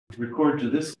record to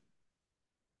this.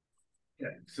 Yeah,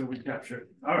 so we capture it.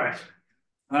 All right.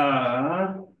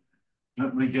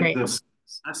 Let me get Great. this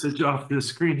message off the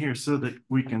screen here so that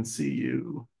we can see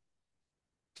you.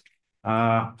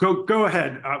 Go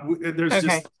ahead. There's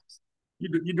Okay. just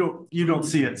you don't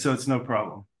see it, so it's no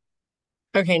problem.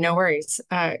 Okay, no worries.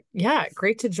 Yeah,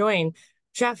 great to join.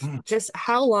 Jeff, Mm. just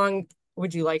how long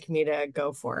would you like me to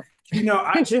go for? You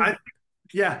know, Just-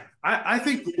 I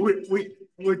think we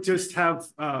would just have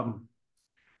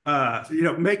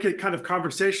make it kind of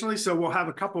conversationally. So we'll have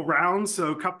a couple rounds,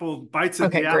 so a couple bites at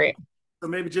Okay, the apple. great. So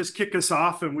maybe just kick us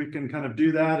off and we can kind of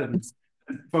do that, and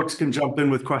folks can jump in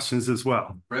with questions as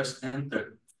well. Press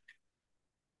enter.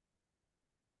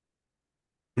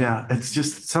 Yeah, it's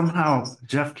just somehow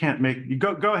Jeff can't make you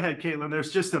go ahead, Caitlin.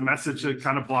 There's just a message that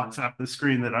kind of blocks out the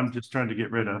screen that I'm just trying to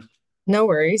get rid of. No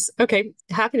worries. Okay,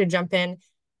 happy to jump in.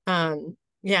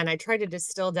 Yeah, and I tried to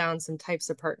distill down some types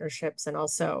of partnerships and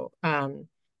also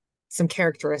some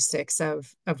characteristics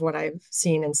of what I've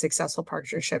seen in successful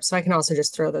partnerships. So I can also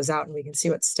just throw those out and we can see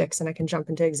what sticks and I can jump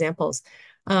into examples.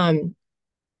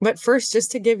 But first,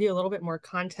 just to give you a little bit more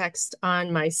context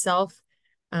on myself,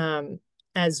 um,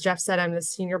 as Jeff said, I'm the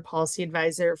Senior Policy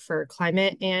Advisor for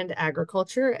Climate and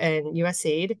Agriculture and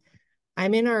USAID.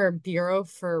 I'm in our Bureau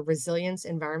for Resilience,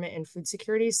 Environment, and Food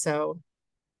Security. So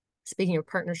speaking of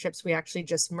partnerships, we actually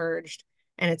just merged,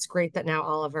 and it's great that now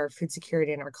all of our food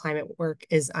security and our climate work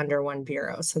is under one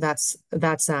bureau. So that's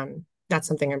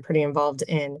something I'm pretty involved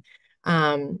in.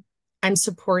 I'm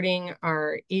supporting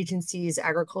our agency's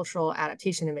agricultural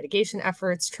adaptation and mitigation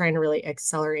efforts, trying to really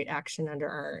accelerate action under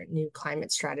our new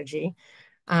climate strategy.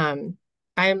 I'm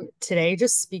today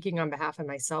just speaking on behalf of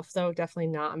myself, though,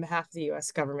 definitely not on behalf of the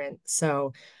US government.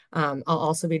 So I'll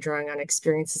also be drawing on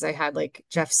experiences I had, like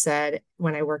Jeff said,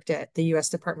 when I worked at the US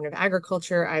Department of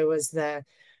Agriculture. I was in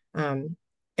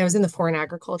the Foreign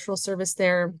Agricultural Service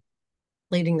there,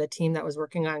 leading the team that was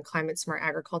working on climate smart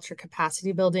agriculture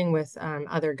capacity building with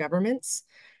other governments.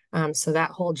 So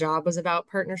that whole job was about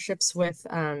partnerships with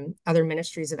other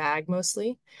ministries of ag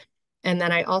mostly. And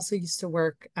then I also used to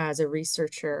work as a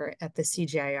researcher at the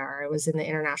CGIAR. I was in the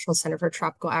International Center for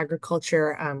Tropical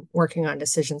Agriculture, working on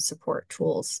decision support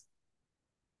tools.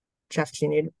 Jeff, do you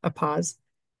need a pause?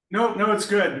 No, it's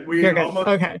good. You're good.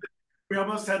 Okay. We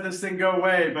almost had this thing go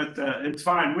away, but it's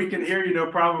fine. We can hear you, no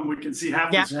problem. We can see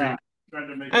half the Yeah. screen. Trying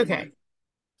to make Okay.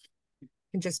 It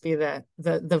can just be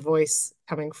the voice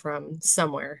coming from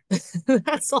somewhere.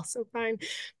 That's also fine.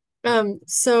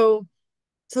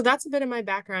 So that's a bit of my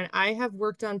background. I have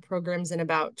worked on programs in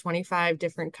about 25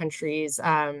 different countries.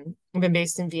 I've been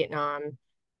based in Vietnam,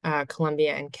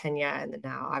 Colombia, and Kenya, and then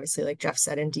now, obviously, like Jeff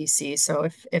said, in DC. So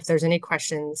if there's any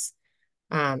questions,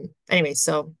 anyway,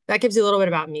 so that gives you a little bit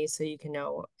about me, so you can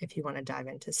know if you want to dive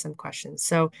into some questions.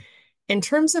 So in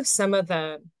terms of some of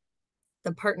the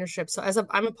partnerships, so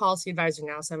I'm a policy advisor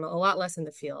now, so I'm a lot less in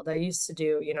the field. I used to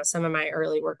do, some of my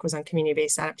early work was on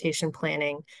community-based adaptation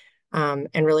planning,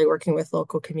 and really working with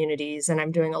local communities. And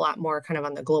I'm doing a lot more kind of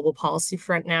on the global policy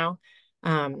front now.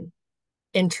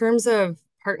 In terms of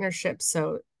partnerships,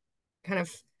 so kind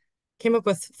of came up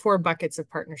with 4 buckets of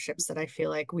partnerships that I feel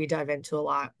like we dive into a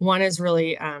lot. One is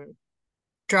really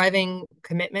driving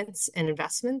commitments and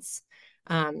investments.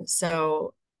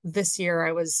 So this year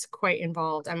I was quite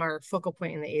involved. I'm our focal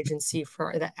point in the agency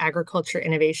for the Agriculture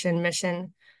Innovation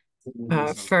Mission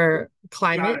for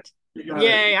climate.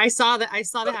 Yay! I saw that. I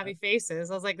saw the happy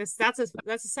faces. I was like, that's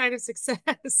a sign of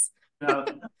success.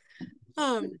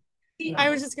 um, I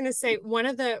was just gonna say one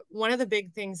of the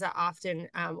big things that often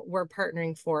we're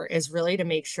partnering for is really to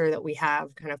make sure that we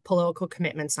have kind of political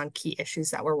commitments on key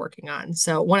issues that we're working on.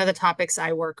 So one of the topics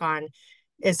I work on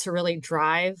is to really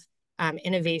drive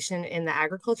innovation in the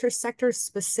agriculture sector,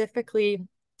 specifically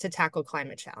to tackle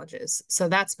climate challenges. So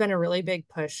that's been a really big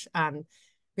push.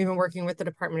 We've been working with the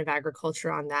Department of Agriculture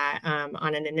on that,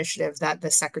 on an initiative that the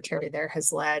secretary there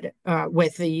has led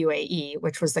with the UAE,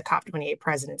 which was the COP28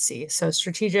 presidency. So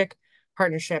strategic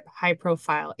partnership, high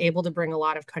profile, able to bring a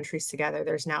lot of countries together.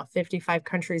 There's now 55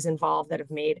 countries involved that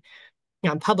have made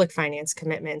public finance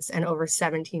commitments and over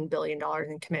 $17 billion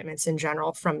in commitments in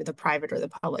general from the private or the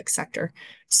public sector.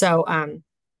 So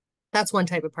that's one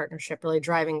type of partnership, really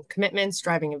driving commitments,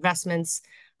 driving investments.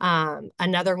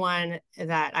 Another one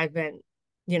that I've been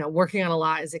working on a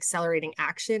lot is accelerating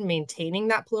action, maintaining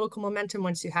that political momentum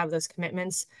once you have those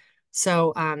commitments.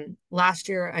 So last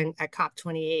year at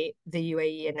COP28, the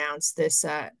UAE announced this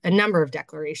a number of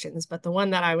declarations, but the one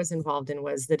that I was involved in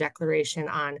was the declaration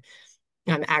on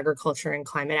agriculture and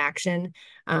climate action.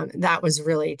 That was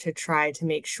really to try to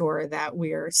make sure that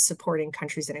we're supporting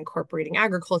countries and incorporating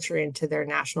agriculture into their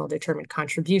national determined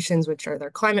contributions, which are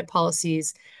their climate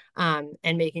policies, and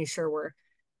making sure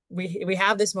we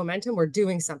have this momentum, we're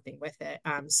doing something with it.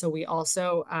 So we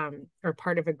also are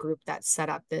part of a group that set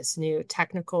up this new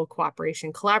technical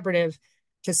cooperation collaborative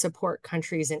to support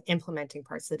countries in implementing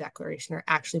parts of the declaration or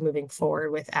actually moving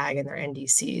forward with ag and their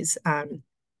NDCs.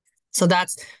 So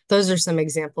those are some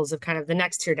examples of kind of the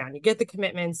next tier down. You get the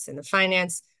commitments and the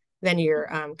finance, then you're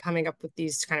coming up with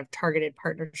these kind of targeted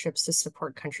partnerships to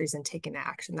support countries in taking the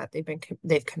action that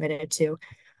they've committed to.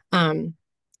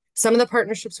 Some of the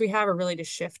partnerships we have are really to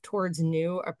shift towards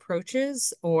new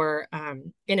approaches or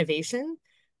innovation.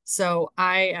 So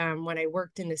when I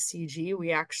worked in the CG,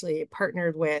 we actually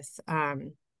partnered with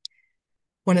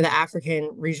one of the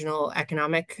African regional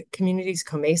economic communities,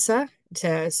 COMESA,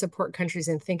 to support countries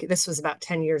in thinking. This was about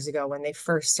 10 years ago when they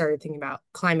first started thinking about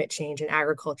climate change and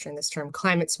agriculture, and this term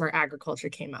climate smart agriculture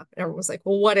came up. Everyone was like,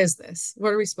 well, what is this?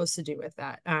 What are we supposed to do with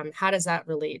that? How does that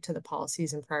relate to the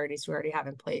policies and priorities we already have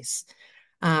in place?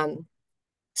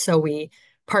 So we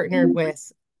partnered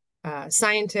with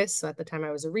scientists. So at the time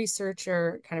I was a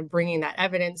researcher, kind of bringing that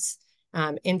evidence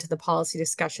into the policy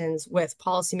discussions with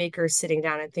policymakers, sitting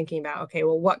down and thinking about, okay,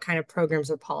 well, what kind of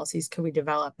programs or policies could we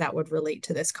develop that would relate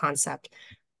to this concept?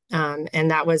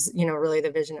 And that was, really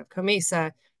the vision of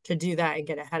COMESA, to do that and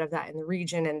get ahead of that in the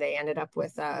region. And they ended up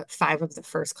with 5 of the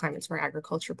first climate smart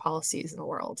agriculture policies in the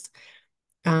world.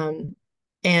 And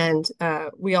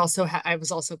we also I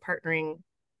was also partnering,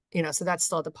 so that's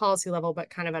still at the policy level, but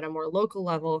kind of at a more local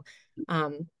level.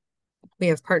 We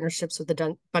have partnerships with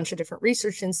a bunch of different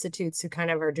research institutes who kind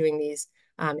of are doing these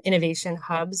innovation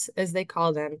hubs, as they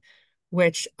call them,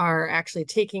 which are actually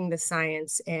taking the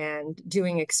science and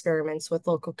doing experiments with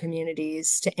local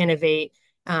communities to innovate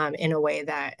in a way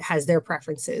that has their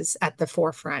preferences at the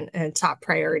forefront and top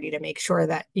priority, to make sure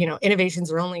that,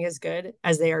 innovations are only as good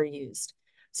as they are used.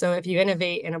 So if you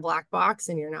innovate in a black box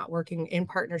and you're not working in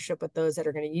partnership with those that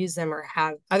are going to use them or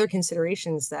have other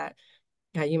considerations that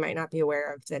you might not be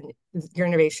aware of, then your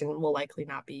innovation will likely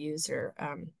not be used, or,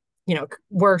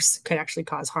 worse, could actually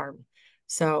cause harm.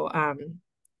 So,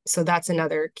 so that's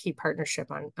another key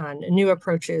partnership on new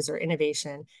approaches or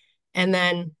innovation. And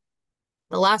then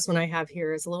the last one I have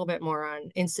here is a little bit more on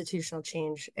institutional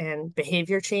change and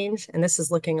behavior change. And this is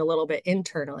looking a little bit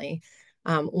internally.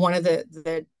 One of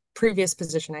the previous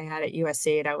position I had at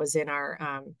USAID, I was in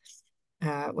our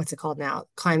what's it called now?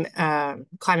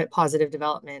 Climate positive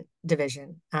development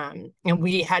division. And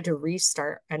we had to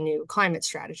restart a new climate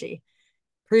strategy.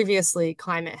 Previously,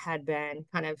 climate had been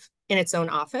kind of in its own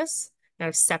office, kind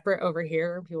of separate over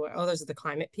here. People were, oh, those are the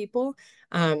climate people.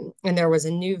 And there was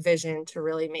a new vision to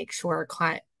really make sure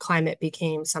climate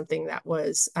became something that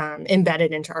was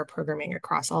embedded into our programming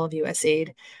across all of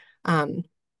USAID.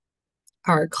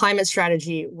 Our climate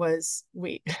strategy it was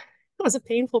a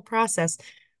painful process,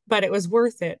 but it was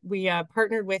worth it. We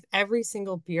partnered with every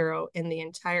single bureau in the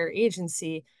entire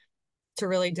agency to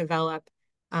really develop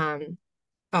a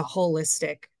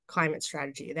holistic climate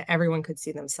strategy that everyone could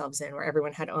see themselves in, where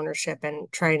everyone had ownership,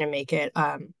 and trying to make it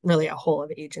really a whole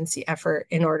of agency effort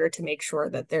in order to make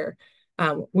sure that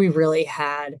we really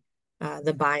had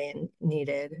the buy-in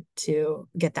needed to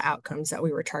get the outcomes that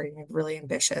we were targeting, really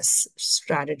ambitious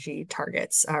strategy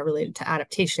targets related to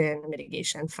adaptation,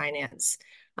 mitigation, finance,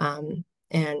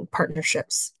 and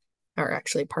partnerships are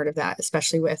actually part of that,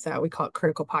 especially with, we call it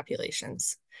critical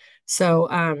populations.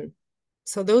 So,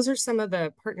 so those are some of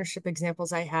the partnership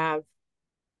examples I have.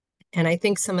 And I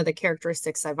think some of the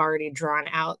characteristics I've already drawn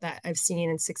out that I've seen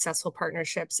in successful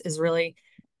partnerships is really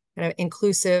kind of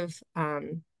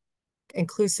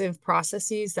inclusive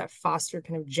processes that foster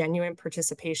kind of genuine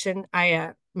participation.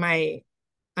 My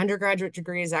undergraduate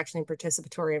degree is actually in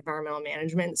participatory environmental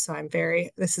management. So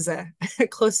this is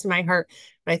close to my heart,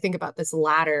 but I think about this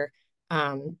ladder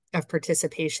of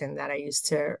participation that I used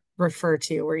to refer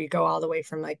to, where you go all the way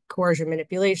from like coercion,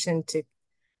 manipulation to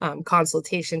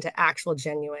consultation to actual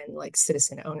genuine like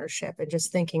citizen ownership, and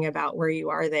just thinking about where you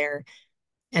are there.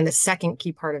 And the second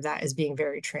key part of that is being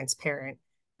very transparent.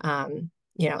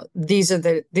 These are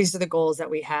the goals that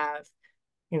we have.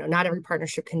 Not every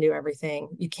partnership can do everything.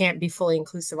 You can't be fully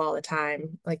inclusive all the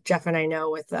time. Like Jeff and I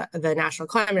know with the National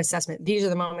Climate Assessment, these are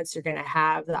the moments you're going to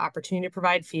have the opportunity to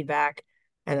provide feedback.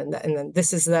 And then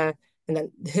this is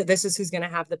who's going to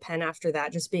have the pen after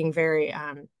that. Just being very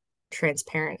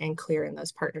transparent and clear in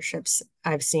those partnerships,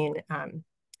 I've seen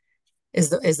is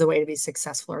the way to be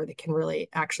successful, or they can really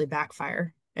actually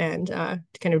backfire and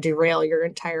kind of derail your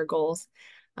entire goals.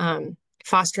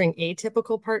 fostering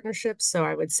atypical partnerships. So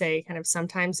I would say kind of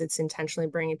sometimes it's intentionally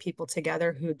bringing people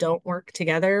together who don't work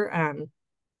together. An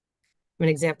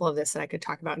example of this that I could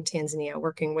talk about in Tanzania,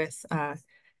 working with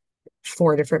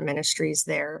 4 different ministries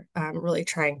there, really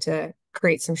trying to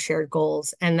create some shared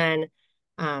goals, and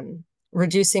then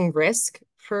reducing risk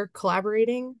for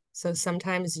collaborating. So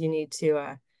sometimes you need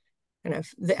to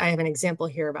I have an example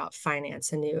here about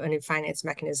finance, a new finance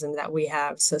mechanism that we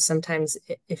have. So sometimes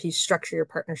if you structure your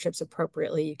partnerships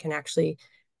appropriately, you can actually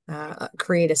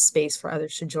create a space for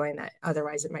others to join that.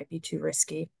 Otherwise, it might be too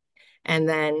risky. And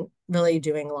then really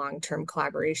doing long-term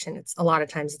collaboration. It's a lot of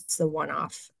times it's the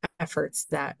one-off efforts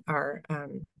that are a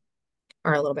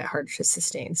little bit harder to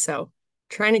sustain. So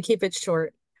trying to keep it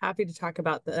short. Happy to talk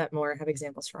about that more. Have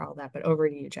examples for all that. But over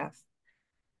to you, Jeff.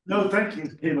 No, thank you,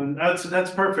 Caitlin.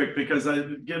 That's perfect because I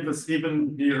give us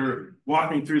even you're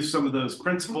walking through some of those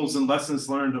principles and lessons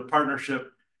learned of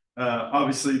partnership.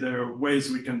 Obviously, there are ways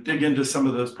we can dig into some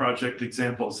of those project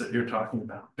examples that you're talking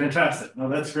about. Fantastic. No,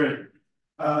 that's great.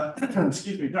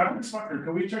 Excuse me, Dr. Smucker,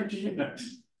 can we turn to you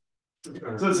next?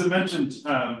 So as I mentioned,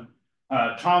 Tom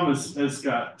has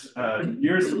got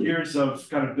years and years of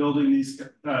kind of building these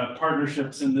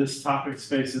partnerships in this topic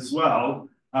space as well,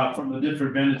 from the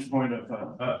different vantage point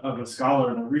of a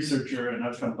scholar and a researcher in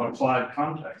a kind of applied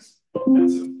context.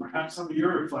 And so perhaps some of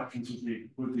your reflections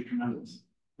would be tremendous.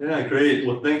 Yeah, great.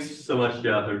 Well, thanks so much,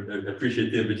 Jeff. I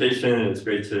appreciate the invitation. It's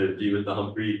great to be with the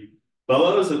Humphrey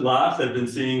Fellows at last. I've been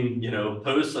seeing,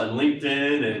 posts on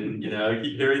LinkedIn, and I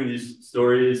keep hearing these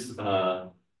stories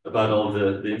about all of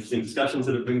the interesting discussions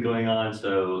that have been going on.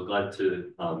 So glad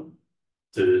to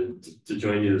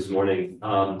join you this morning.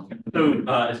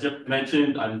 As Jeff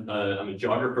mentioned, I'm a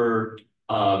geographer.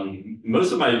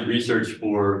 Most of my research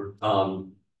for the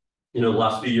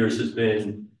last few years has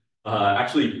been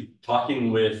actually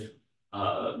talking with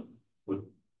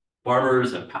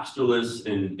farmers and pastoralists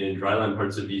in dryland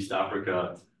parts of East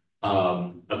Africa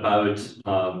about,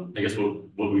 I guess,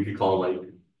 what we could call like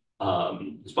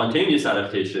spontaneous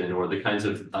adaptation, or the kinds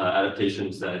of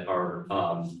adaptations that are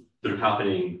sort of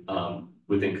happening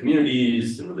within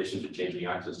communities in relation to changing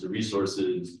access to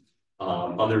resources,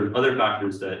 other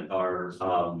factors that are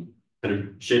kind of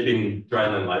shaping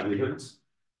dryland livelihoods,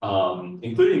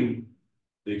 including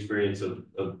the experience of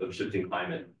shifting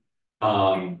climate.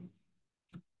 So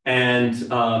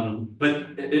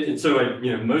I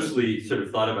mostly sort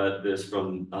of thought about this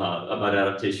from about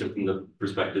adaptation from the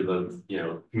perspective of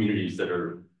communities that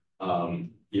are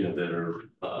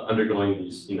undergoing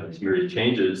these these myriad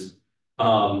changes.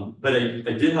 But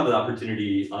I did have the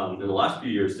opportunity in the last few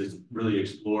years to really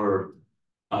explore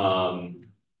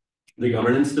the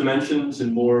governance dimensions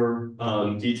in more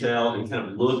detail, and kind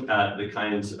of look at the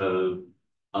kinds of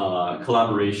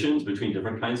collaborations between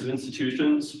different kinds of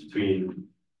institutions,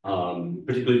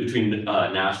 particularly between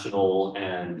national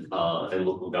and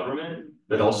local government,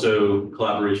 but also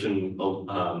collaboration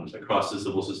across the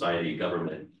civil society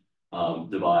government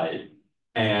divide.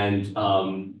 And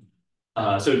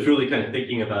so it's really kind of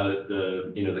thinking about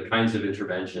the kinds of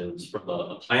interventions from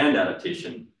a planned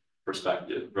adaptation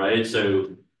perspective, right?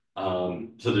 So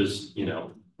there's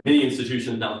many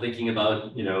institutions now thinking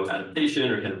about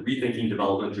adaptation, or kind of rethinking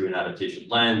development through an adaptation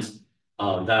lens.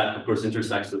 That of course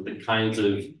intersects with the kinds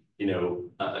of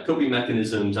coping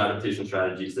mechanisms, adaptation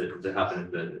strategies that happen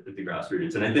at the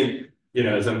grassroots. And I think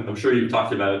as I'm sure you've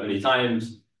talked about many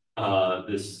times,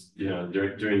 this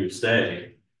during your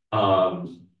stay,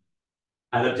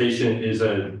 adaptation is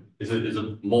a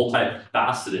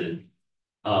multifaceted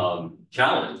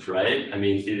challenge, right? I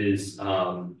mean, it is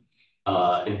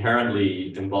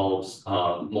inherently involves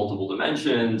multiple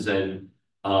dimensions, and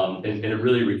it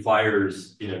really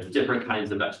requires different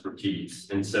kinds of expertise.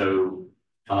 And so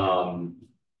I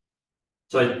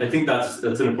think that's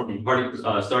an important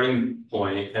starting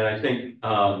point. And I think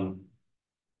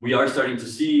we are starting to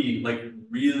see like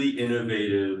really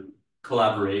innovative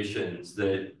collaborations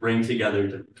that bring together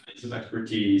different kinds of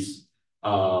expertise,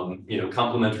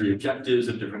 complementary objectives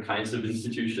of different kinds of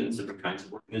institutions, different kinds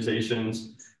of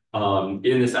organizations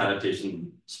in this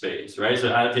adaptation space, right? So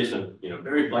adaptation,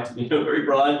 very flexible, very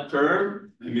broad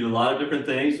term. I mean, a lot of different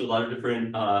things to a lot of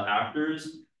different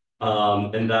actors,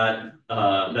 and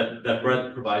that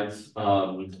breadth provides a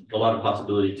lot of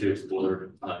possibility to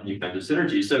explore new kinds of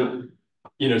synergy. So,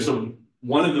 so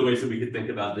one of the ways that we could think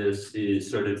about this is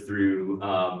sort of through,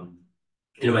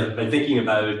 by thinking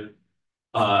about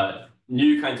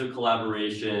new kinds of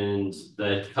collaborations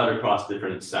that cut across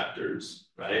different sectors,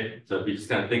 right? So if we just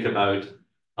kind of think about,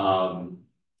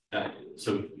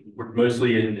 so we're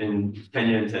mostly in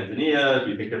Kenya and Tanzania. If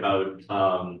you think about,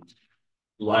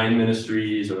 line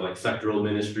ministries or like sectoral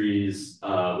ministries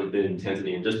within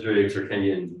Tanzanian districts or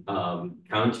Kenyan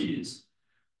counties,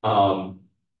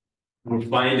 we're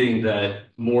finding that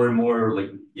more and more,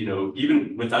 like, you know,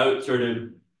 even without sort of,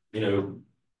 you know,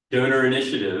 donor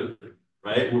initiative,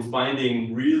 right? We're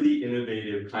finding really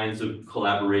innovative kinds of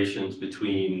collaborations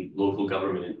between local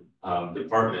government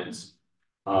departments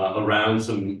around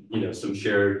some, you know, some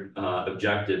shared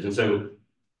objectives. And so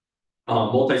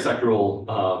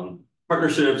multi-sectoral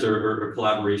partnerships or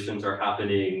collaborations are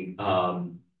happening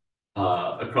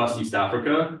across East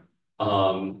Africa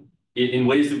in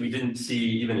ways that we didn't see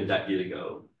even a decade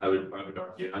ago, I would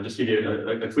argue. I'll just give you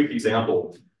a quick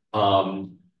example.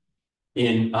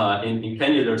 In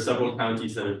Kenya, there are several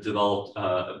counties that have developed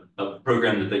a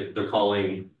program that they're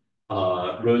calling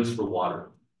Roads for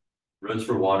Water. Roads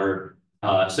for Water.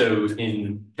 So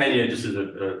in Kenya, just as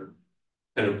a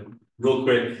kind of real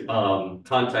quick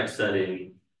context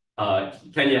setting,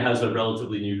 Kenya has a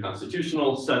relatively new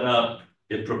constitutional setup.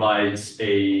 It provides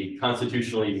a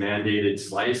constitutionally mandated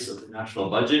slice of the national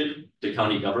budget to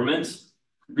county governments.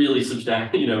 Really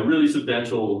substantial, you know, really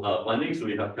substantial funding. So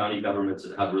we have county governments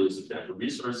that have really substantial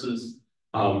resources.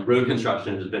 Road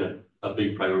construction has been a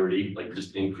big priority, like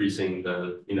just increasing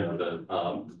the, you know,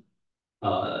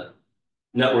 the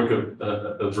network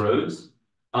of roads.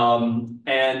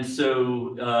 And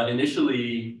so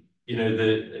initially,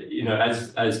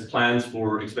 as plans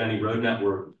for expanding road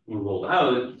network were rolled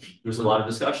out, there's a lot of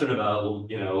discussion about, well,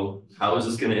 you know, how is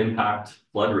this going to impact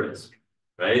flood risk,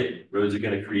 right? Roads are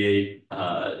going to create,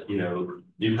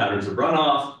 new patterns of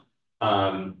runoff,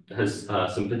 has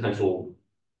some potential,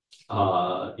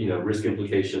 risk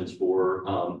implications for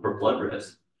flood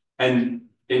risk. And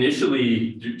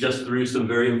initially, just through some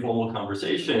very informal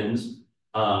conversations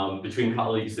between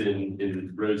colleagues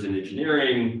in roads and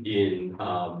engineering, in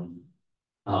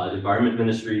the environment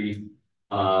ministry,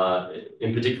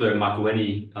 in particular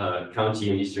Makueni County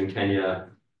in eastern Kenya,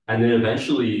 and then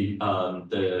eventually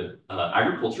the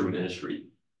agriculture ministry,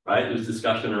 right? There's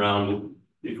discussion around,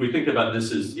 if we think about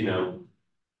this as,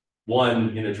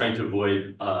 one, trying to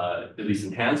avoid at least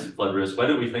enhance flood risk, why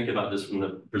don't we think about this from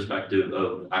the perspective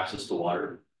of access to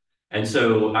water? And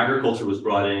so agriculture was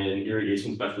brought in,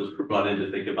 irrigation specialists were brought in to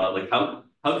think about, like, how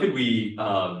could we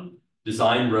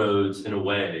design roads in a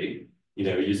way,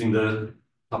 using the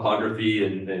topography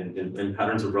and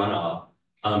patterns of runoff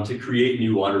to create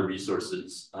new water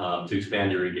resources, to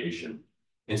expand irrigation.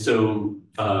 And so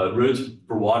Roads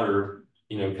for Water,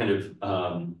 kind of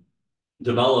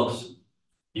developed,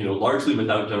 largely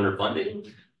without donor funding,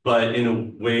 but in a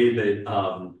way that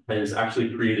has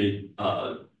actually created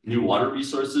new water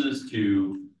resources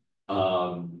to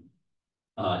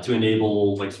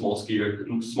enable like small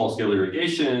scale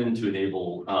irrigation, to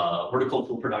enable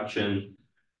horticultural production.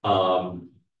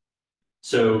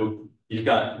 So you've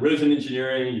got roads and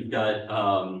engineering, you've got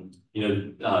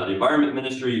the environment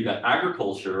ministry, you've got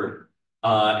agriculture,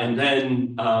 and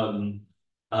then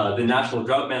the National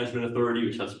Drought Management Authority,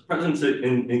 which has a presence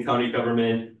in county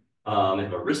government. They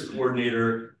have a risk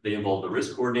coordinator. They involve the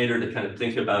risk coordinator to kind of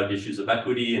think about issues of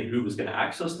equity and who was going to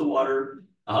access the water.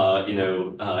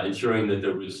 Ensuring that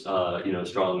there was a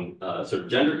strong sort of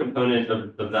gender component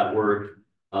of that work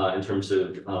in terms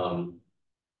of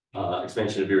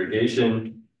expansion of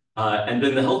irrigation. And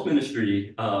then the health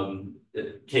ministry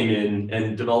came in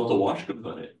and developed a WASH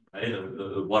component, right?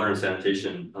 A water and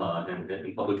sanitation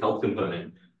and public health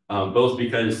component, both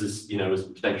because this, is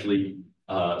potentially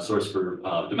a source for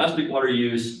domestic water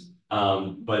use,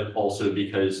 but also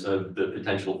because of the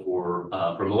potential for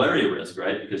malaria risk,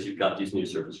 right? Because you've got these new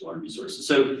surface water resources.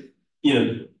 So,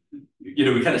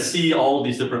 we kind of see all of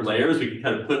these different layers. We can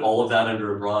kind of put all of that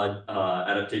under a broad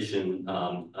adaptation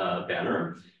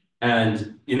banner.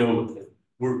 And,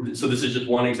 so this is just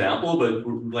one example, but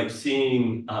we're like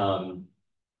seeing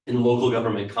in local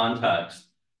government context,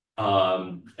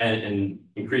 and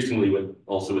increasingly with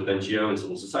NGO and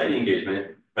civil society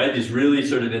engagement, right? These really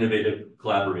sort of innovative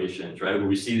collaborations, right? Where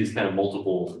we see these kind of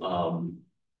multiple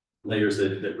layers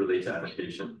that relate to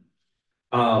adaptation.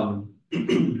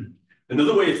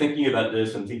 Another way of thinking about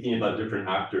this and thinking about different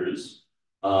actors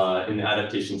in the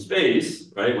adaptation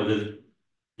space, right? Whether,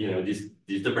 these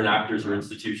different actors or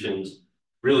institutions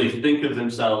really think of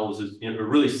themselves as, or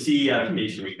really see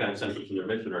adaptation as kind of central to their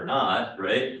mission or not,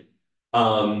 right?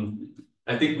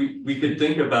 I think we could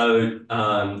think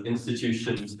about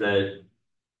institutions that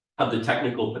have the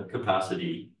technical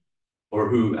capacity or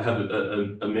who have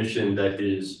a mission that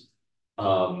is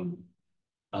that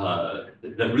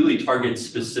really targets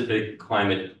specific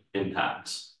climate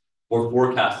impacts or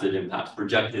forecasted impacts,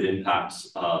 projected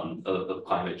impacts of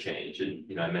climate change.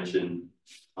 And I mentioned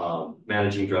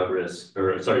managing drought risk,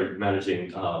 or sorry,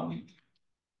 managing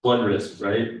flood risk,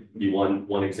 right? Be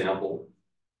one example.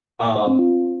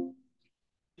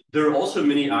 There are also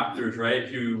many actors, right,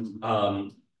 who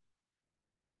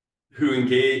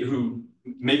engage, who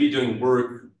may be doing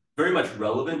work very much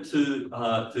relevant to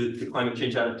climate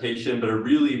change adaptation, but are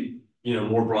really,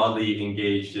 more broadly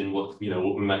engaged in what we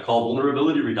might call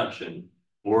vulnerability reduction,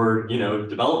 or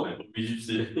development. We just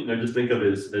just think of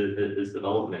it as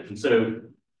development. And so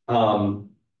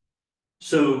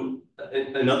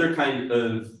another kind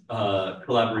of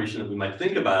collaboration that we might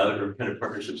think about, or kind of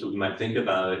partnerships that we might think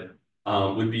about,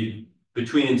 would be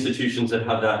between institutions that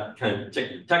have that kind of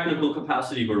technical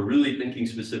capacity, but are really thinking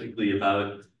specifically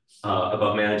about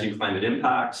managing climate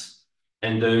impacts,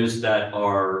 and those that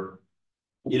are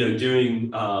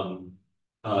doing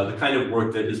the kind of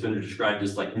work that has been described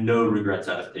as like no regrets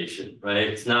adaptation, right?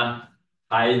 It's not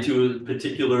tied to a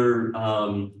particular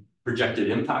projected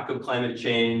impact of climate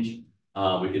change.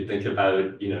 We could think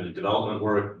about, the development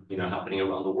work, happening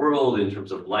around the world in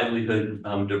terms of livelihood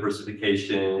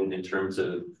diversification, in terms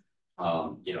of,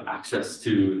 access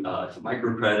to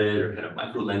microcredit or kind of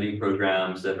micro lending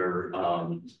programs that are,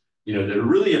 that are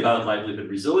really about livelihood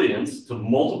resilience to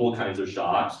multiple kinds of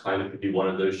shocks. Climate could be one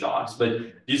of those shocks, but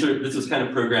this is kind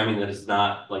of programming that is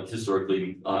not like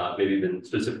historically maybe been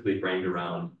specifically framed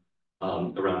around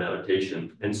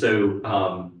adaptation. And so,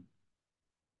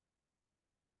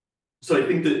 so I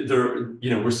think that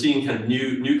we're seeing kind of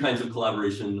new kinds of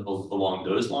collaboration along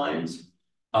those lines.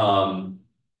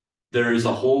 There is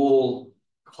a whole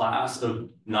class of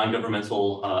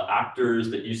non-governmental actors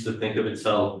that used to think of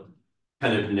itself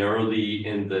kind of narrowly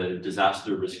in the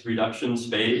disaster risk reduction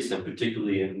space, and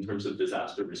particularly in terms of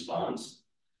disaster response,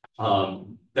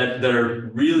 that are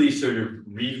really sort of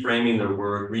reframing their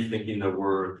work, rethinking their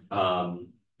work,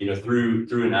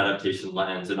 through an adaptation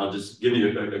lens. And I'll just give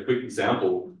you a quick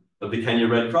example of the Kenya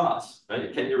Red Cross,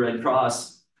 right? Kenya Red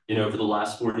Cross, for the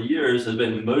last 40 years has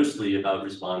been mostly about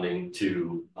responding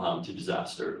to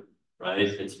disaster, right?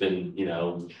 It's been,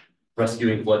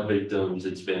 rescuing flood victims.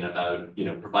 It's been about,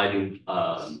 providing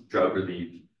drought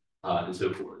relief and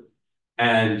so forth.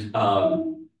 And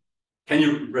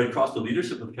Kenya Red Cross, the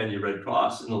leadership of Kenya Red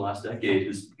Cross in the last decade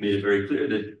has made it very clear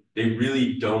that they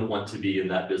really don't want to be in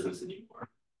that business anymore,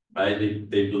 right?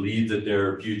 They believe that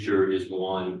their future is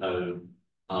one of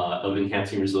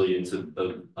enhancing resilience, of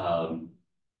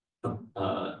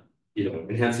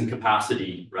enhancing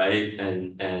capacity, right,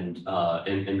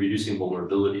 and reducing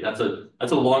vulnerability. That's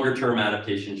a longer term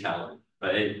adaptation challenge,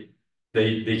 right?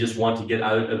 They just want to get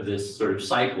out of this sort of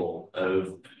cycle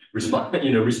of responding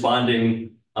in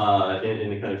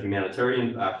a kind of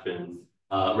humanitarian fashion,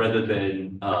 rather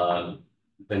than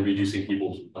reducing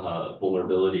people's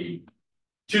vulnerability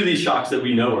to these shocks that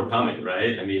we know are coming,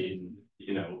 right? I mean,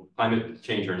 climate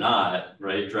change or not,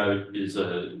 right? Drought is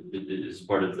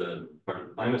part of the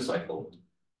climate cycle.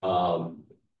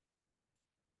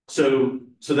 So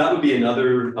that would be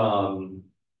another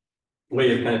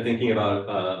way of kind of thinking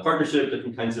about partnership,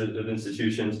 different kinds of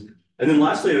institutions. And then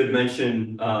lastly, I would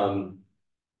mention, kind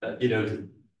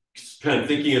of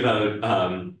thinking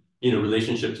about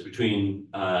relationships between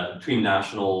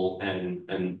national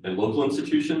and local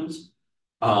institutions.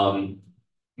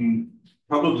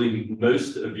 Probably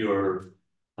most of your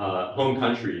home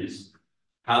countries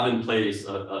have in place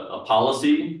a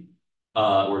policy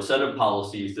or a set of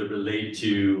policies that relate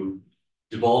to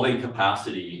devolving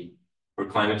capacity for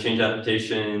climate change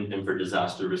adaptation and for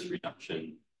disaster risk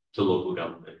reduction to local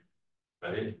government,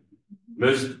 right?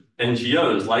 Most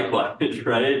NGOs, likewise,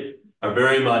 right, are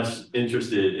very much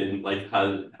interested in like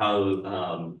how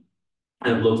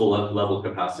kind of local level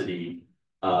capacity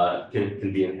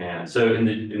can be enhanced. So in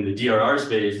the DRR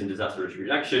space, in disaster risk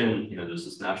reduction, there's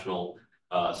this international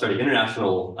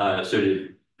sort of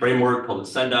framework called the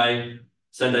Sendai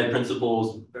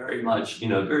principles, very much,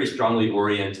 very strongly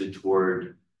oriented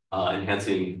toward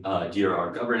enhancing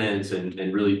DRR governance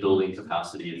and really building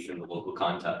capacity in the local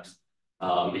context.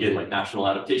 Again, like national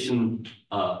adaptation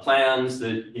plans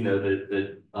that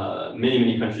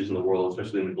many countries in the world,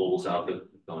 especially in the global south, have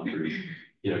gone through.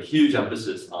 Huge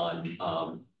emphasis on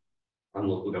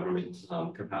local government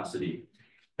capacity,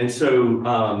 and so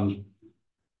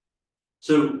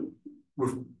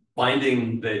we're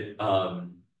finding that,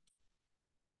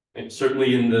 and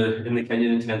certainly in the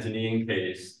Kenyan and Tanzanian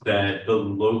case, that the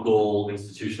local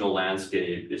institutional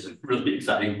landscape is a really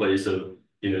exciting place of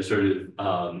sort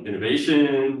of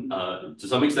innovation, to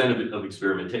some extent of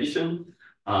experimentation.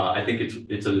 I think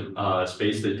it's a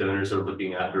space that donors are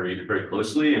looking at very, very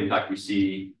closely. In fact, we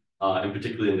see, and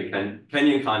particularly in the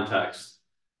Kenyan context,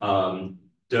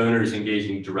 donors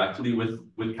engaging directly with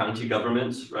county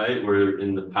governments, right? Where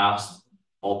in the past,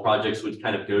 all projects would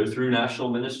kind of go through national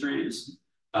ministries.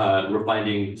 We're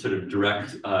finding sort of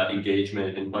direct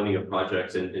engagement in funding of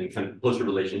projects and kind of closer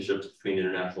relationships between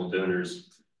international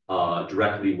donors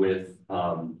directly with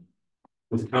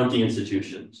county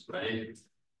institutions, right?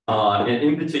 And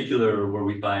in particular, where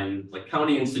we find like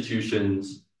county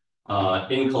institutions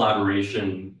in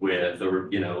collaboration with, or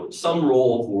some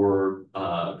role for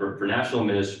national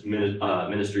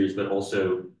ministries, but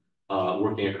also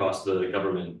working across the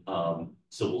government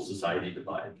civil society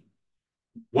divide.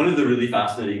 One of the really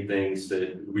fascinating things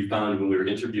that we found when we were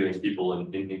interviewing people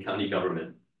in county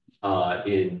government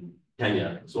in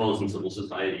Kenya, as well as in civil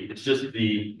society, it's just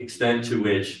the extent to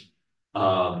which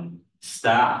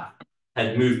staff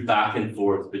had moved back and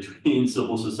forth between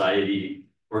civil society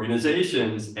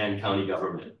organizations and county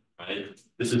government, right?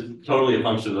 This is totally a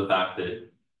function of the fact that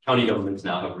county governments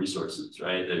now have resources,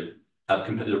 right? They're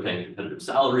paying competitive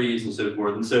salaries and so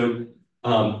forth. And so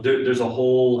there's a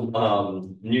whole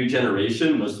new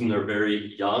generation. Most of them are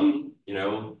very young,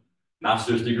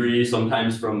 master's degrees,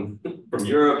 sometimes from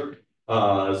Europe,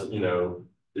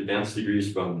 advanced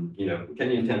degrees from,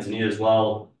 Kenya and Tanzania as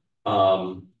well.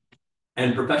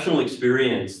 And professional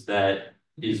experience that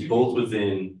is both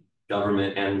within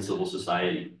government and civil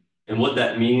society. And what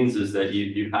that means is that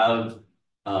you have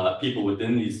people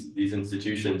within these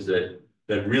institutions that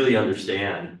really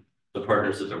understand the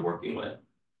partners that they're working with,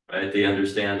 right? They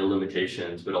understand the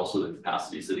limitations, but also the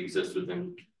capacities that exist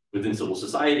within civil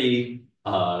society,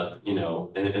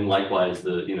 and likewise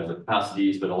the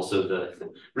capacities, but also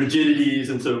the rigidities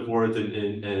and so forth,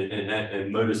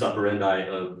 and modus operandi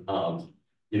of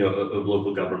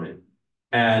local government.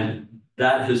 And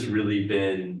that has really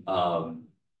been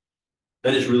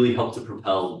that has really helped to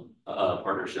propel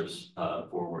partnerships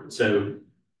forward. So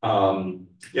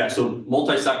so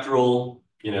multi-sectoral,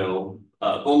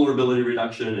 vulnerability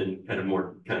reduction and kind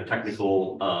of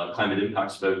technical climate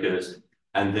impacts focus,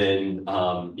 and then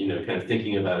kind of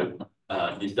thinking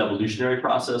about these devolutionary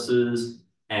processes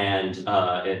and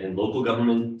local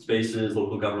government spaces,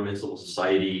 local government, civil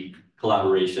society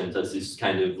collaborations as these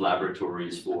kind of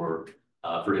laboratories for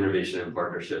innovation and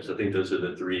partnerships. I think those are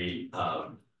the three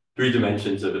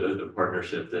dimensions of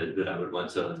partnership that I would want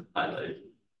to highlight.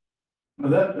 Well,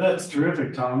 that's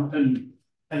terrific, Tom.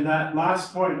 And that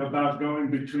last point about going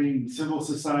between civil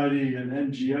society and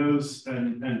NGOs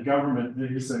and government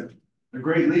is a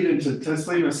great lead into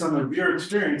Teslima, some of your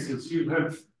experience, because you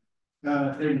have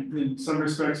in some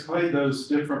respects played those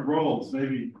different roles.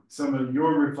 Maybe some of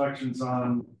your reflections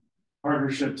on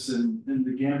partnerships in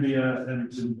the Gambia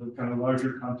and in the kind of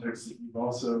larger context that you've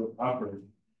also operated.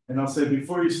 And I'll say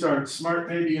before you start, Smart,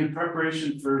 maybe in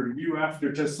preparation for you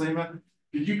after Teslima,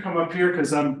 could you come up here?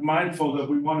 Because I'm mindful that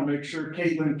we want to make sure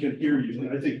Caitlin can hear you.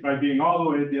 And I think by being all the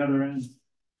way at the other end,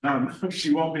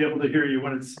 she won't be able to hear you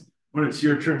when it's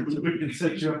your turn. So we can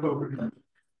set you up over here.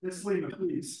 Teslima,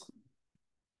 please.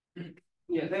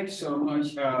 Yeah, thanks so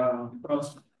much,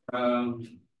 Prof.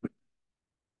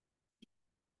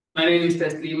 My name is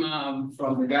Teslima. I'm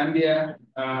from the Gambia.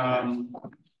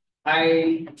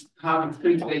 I have the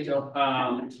privilege of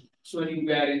sorry,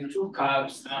 wearing two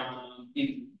caps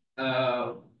in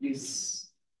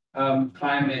this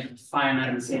climate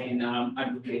financing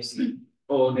advocacy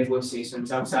or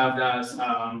negotiations. I've served as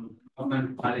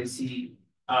government policy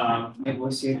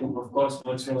negotiator, of course,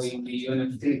 also in the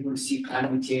UNFCCC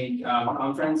climate change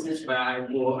conferences, where I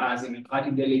go as a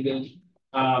party delegate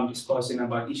discussing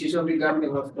about issues of the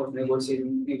government, of course,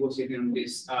 negotiating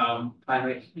this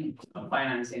climate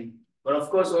financing. But of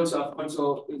course, also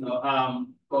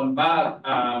gone back,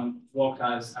 worked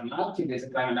as an activist, a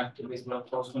climate activist, but of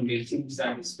course, on the civil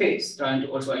society space, trying to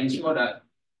also ensure that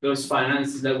those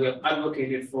finances that we have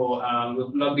advocated for,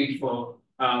 we've lobbied for,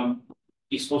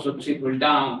 is also trickle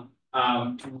down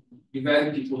to the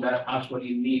very people that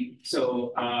actually need.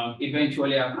 So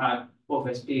eventually, I've had both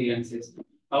experiences.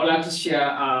 I would like to share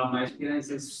my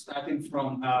experiences starting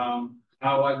from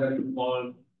how I got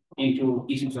involved into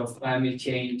issues of climate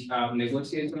change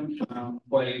negotiation,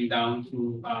 boiling down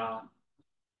to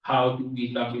how do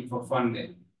we lobby for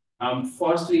funding.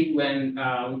 Firstly, when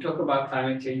we talk about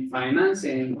climate change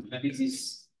financing, this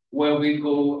is where we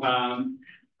go,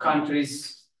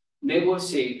 countries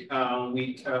negotiate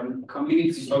with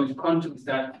communities or with countries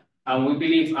that we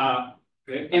believe are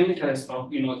emitters of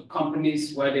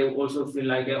companies where they also feel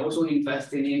like they're also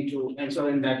investing into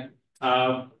ensuring that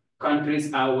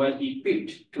countries are well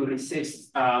equipped to resist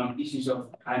issues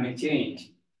of climate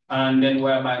change, and then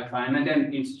whereby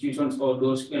financial institutions or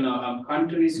those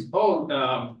countries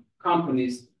or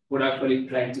companies would actually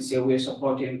plan to say we're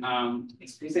supporting,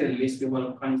 especially least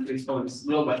developed countries or this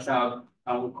global south,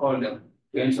 we call them,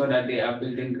 to ensure that they are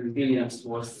building resilience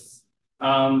towards.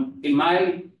 In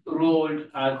my role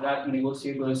as that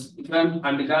negotiators,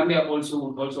 and the Gambia also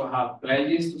would also have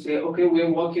pledges to say, okay,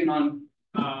 we're working on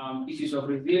issues of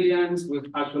resilience.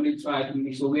 We've actually tried to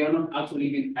make sure we are not actually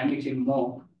even emitting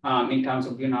more in terms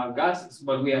of greenhouse gases,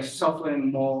 but we are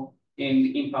suffering more in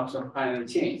the impacts of climate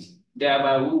change.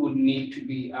 Thereby, we would need to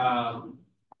be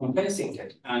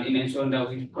compensated and in ensuring that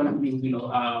we continue,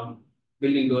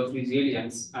 building those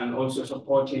resilience and also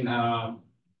supporting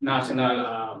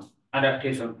national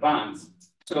adaptation plans.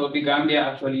 So the Gambia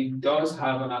actually does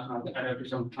have a national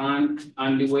adaptation plan,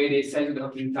 and the way they set it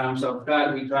up in terms of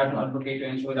that, we try to advocate to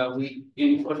ensure that we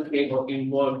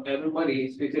involve everybody,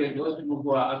 especially those people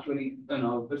who are actually,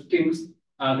 victims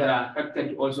that are affected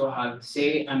to also have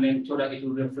say, and then so that it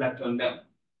will reflect on them.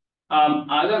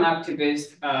 As an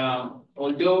activist,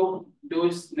 although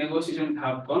those negotiations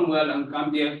have gone well and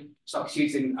Gambia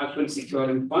succeeds in actually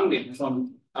securing funding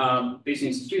from these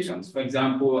institutions. For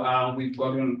example, we've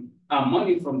gotten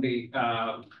money from the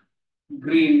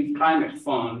Green Climate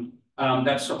Fund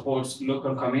that supports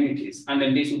local communities. And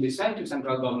then this will be sent to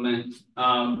central government.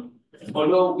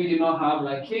 Although we do not have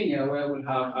like Kenya, where we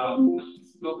have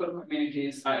local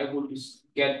communities are able to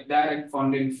get direct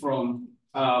funding from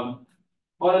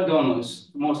other donors.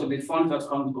 Most of the funds that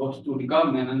come goes to the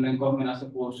government, and then government are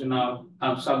supposed to now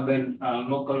subvent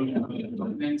local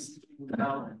governments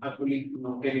now actually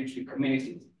get into the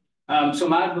communities. So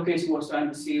my advocacy was trying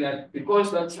to see that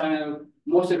because that channel,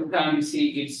 most of the time you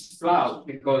see it's flawed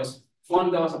because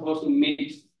funds that are supposed to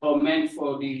meet or meant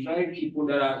for the very people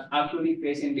that are actually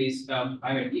facing these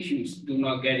climate issues do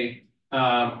not get it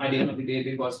at the end of the day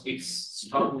because it's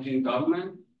stuck within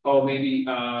government or maybe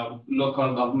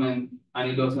local government, and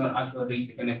it does not actually reach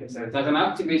the beneficiaries. As an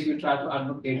activist, we try to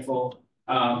advocate for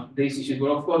these issues, but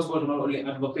of course, we're not only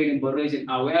advocating but raising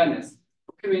awareness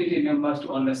for community members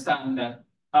to understand that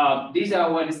these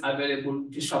are what is available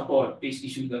to support these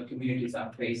issues that communities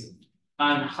are facing.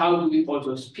 And how do we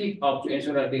also speak up to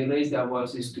ensure that they raise their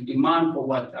voices to demand for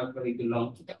what actually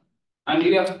belongs to them? And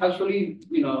we have actually,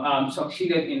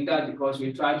 succeeded in that because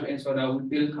we try to ensure that we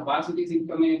build capacities in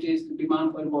communities to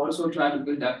demand for it, but also try to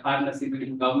build that partnership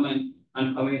between government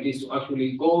and communities to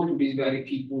actually go to these very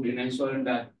people and ensure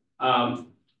that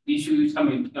issues,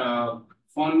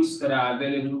 funds that are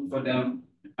available for them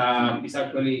is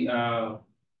actually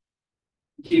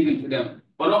given to them.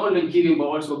 But not only giving, but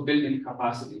also building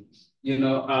capacity. You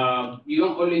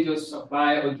don't only just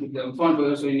supply or give them funds, but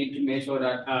also you need to make sure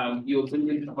that you're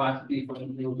building capacity for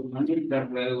them to manage that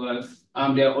very well.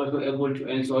 They are also able to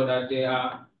ensure that they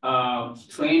are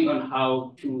trained on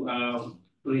how to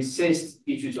resist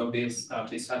issues of this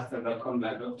disaster that come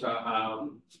like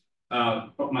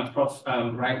my prof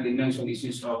rightly mentioned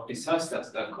issues of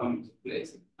disasters that come into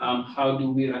place. How do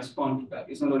we respond to that?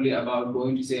 It's not only about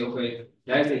going to say, okay,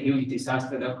 there's a huge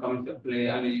disaster that comes into play,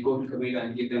 and then you go to the community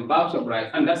and give them bags of rice.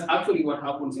 And that's actually what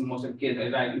happens in most of the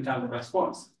cases, right, in terms of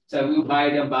response. So we'll buy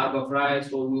them a bag of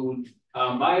rice, or we will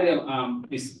buy them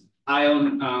this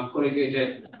iron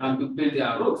corrugated to build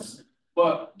their roofs.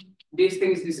 But these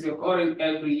things is recurring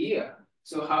every year.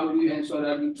 So how do you ensure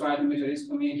that we try to make sure these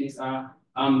communities are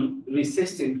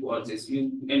resistant towards this?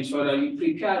 You ensure that you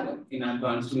prepare them in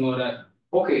advance to know that,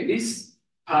 okay, this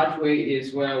pathway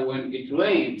is where when it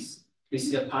rains, this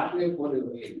is a pathway for the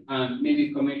rain, and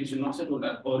maybe communities should not settle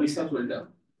that or resettle them,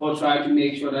 or try to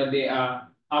make sure that they are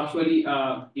actually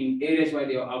in areas where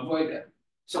they are avoided.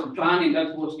 So planning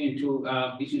that goes into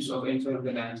issues of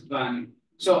inter-organized planning.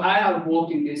 So I have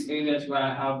worked in these areas where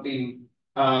I have been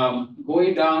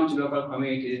going down to local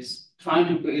communities, trying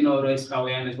to raise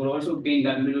awareness, but also being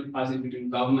that middle person between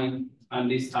government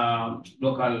and these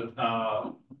local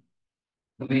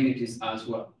communities as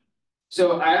well.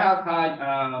 So I have had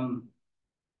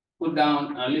put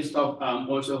down a list of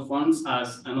also funds,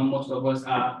 as I know most of us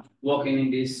are working in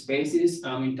these spaces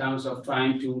in terms of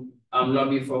trying to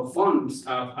lobby for funds.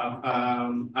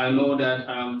 I know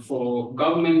that for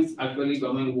governments, actually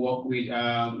government work with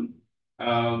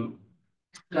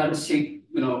try to seek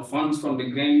funds from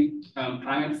the Green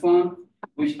Climate Fund,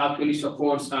 which actually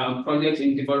supports projects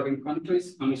in developing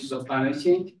countries on issues of climate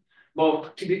change.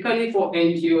 But typically for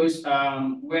NGOs,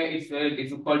 where it's very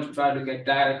difficult to try to get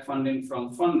direct funding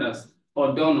from funders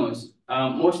or donors,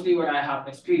 mostly what I have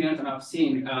experienced and I've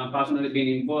seen personally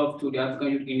being involved to the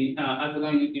African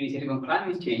Youth Initiative on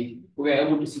Climate Change, we were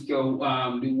able to secure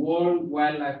the World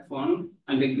Wildlife Fund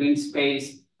and the Green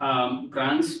Space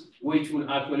grants, which will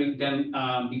actually then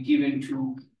be given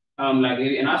to like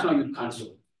a National Youth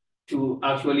Council to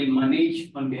actually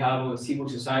manage on behalf of civil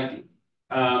society.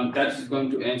 That is going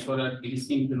to ensure that it is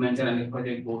implemented and the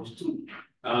project goes through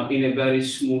in a very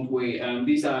smooth way.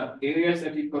 These are areas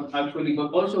that we could actually,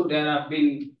 but also there have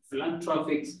been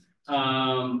philanthropic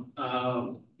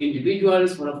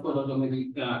individuals, but of course also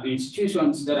maybe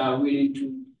institutions that are willing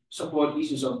to support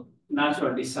issues of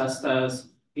natural disasters,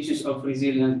 issues of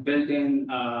resilient building,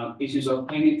 issues of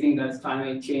anything that's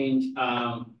climate change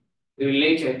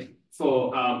related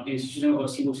for institutions or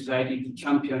civil society to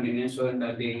champion in ensuring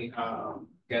that they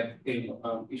get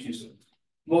issues.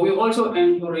 But we also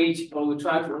encourage, or we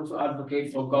try to also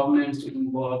advocate for governments to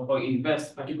involve or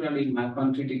invest, particularly in my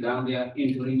country, the Gambia,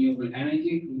 into renewable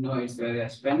energy. We know it's very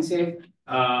expensive.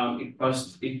 It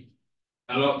costs a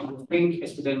lot. People think,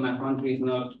 especially in my country, is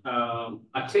not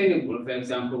attainable. For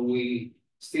example, we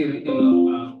still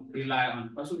rely on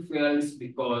fossil fuels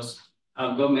because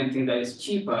government think that it's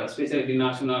cheaper, especially the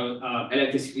national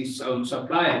electricity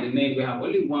supplier. We have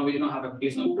only one. We do not have a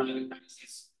place on private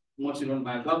premises, mostly run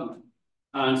by government.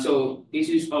 And so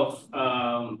issues of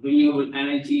renewable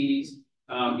energies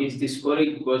is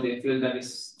discouraged because they feel that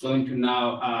it's going to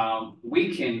now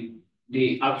weaken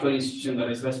the actual institution that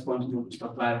is responsible to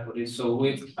apply for this. So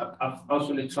I've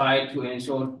also tried to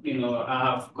ensure, I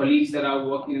have colleagues that are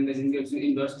working in this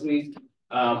industry,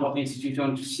 of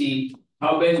institution to see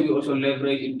how best we also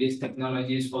leverage in these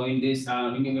technologies or in this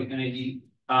renewable energy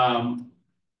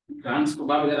grants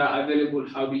probably that are available.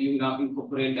 How do you now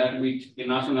incorporate that with the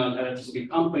national electricity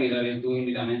company that is doing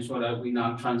it and ensure that we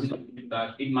now transition into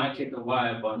that? It might take a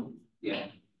while, but yeah,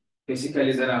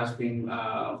 basically that has been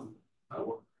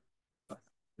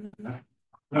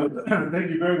Thank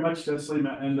you very much,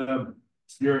 Teslima. And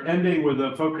you're ending with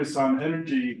a focus on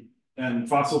energy and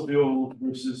fossil fuel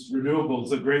versus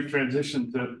renewables, a great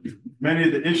transition to many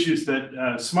of the issues that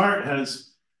SMART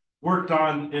has worked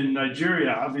on in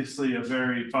Nigeria, obviously a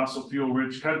very fossil fuel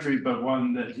rich country, but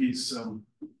one that he's,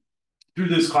 through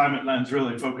this climate lens,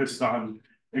 really focused on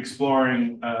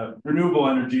exploring renewable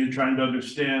energy and trying to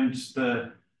understand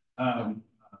the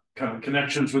kind of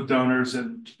connections with donors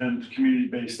and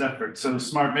community-based efforts. So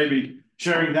SMART, maybe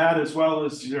sharing that as well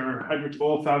as your Humphrey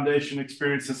Foundation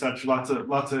experience and such, lots of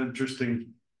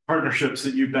interesting partnerships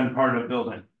that you've been part of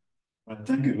building.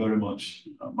 Thank you very much.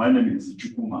 My name is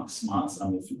Chukuma Smart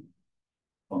Amaefula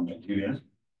from Nigeria.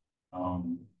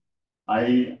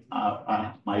 My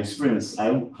experience, I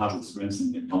have experience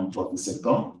in the non-profit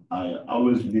sector. I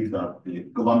always believe that the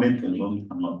government alone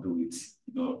cannot do it.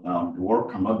 The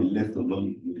work cannot be left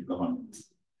alone with the government.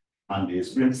 And the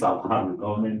experience I've had with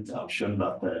government have shown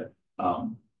that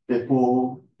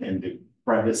people in the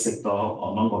private sector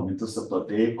or non-governmental sector,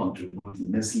 they contribute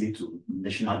immensely to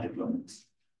national development.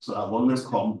 So I've always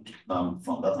come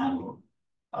from that angle.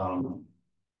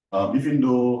 Even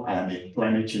though I am a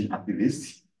climate change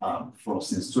activist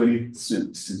since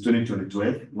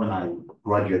 2012, when I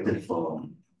graduated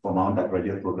from my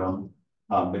undergraduate program,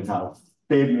 but I've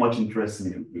paid much interest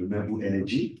in renewable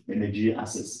energy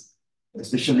access,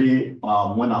 especially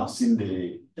when I've seen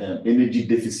the energy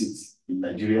deficit in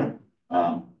Nigeria,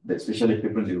 especially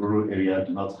people in the rural area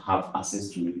do not have access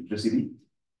to electricity.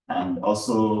 And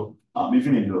also,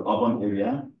 even in the urban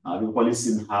area, we've probably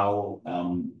seen how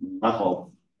lack of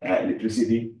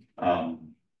electricity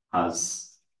has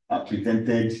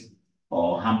prevented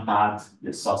or hampered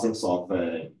the success of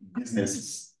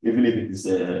businesses, even if it is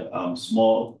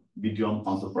small, medium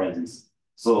enterprises.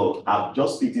 So I've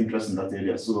just picked interest in that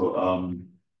area. So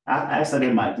I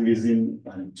started my activism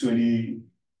in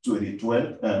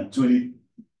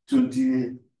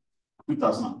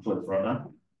 2012 rather,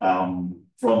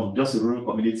 from just a rural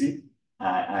community.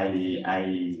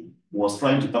 I was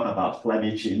trying to talk about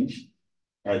climate change.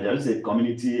 There is a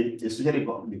community, especially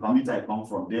the community I come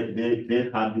from, they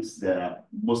have this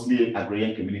mostly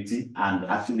agrarian community and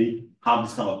actually have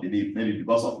this kind of belief, maybe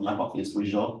because of lack of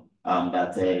exposure,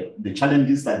 that the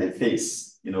challenges that they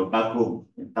face, back home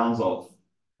in terms of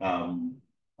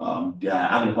their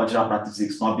agricultural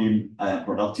practices not being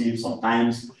productive.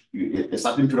 Sometimes a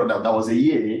certain period that was a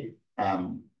year,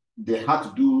 they had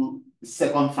to do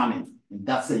second farming in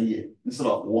that same year instead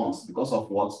of once because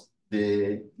of what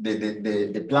the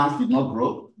plants did not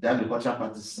grow, the agricultural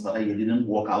practices that year didn't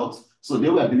work out. So they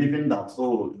were believing that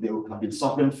they have been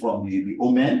suffering from the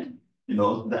omen,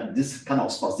 that this kind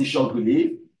of superstitious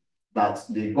belief that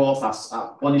the gods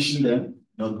are punishing them,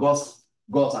 gods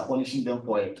are punishing them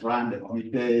for a crime they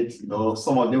committed.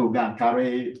 Some of them will go and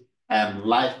carry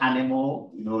live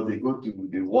animal. They go to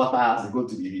the waters, they go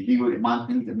to the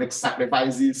mountains, they make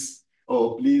sacrifices.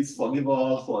 Oh, please forgive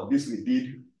us for this we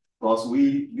did. because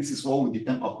this is what we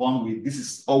depend upon. This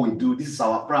is all we do. This is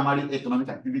our primary economic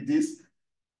activities.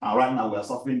 And right now we are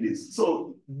suffering this.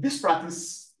 So this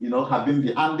practice, have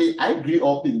been I grew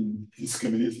up in this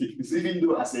community. Even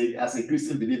though as a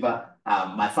Christian believer,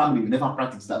 my family will never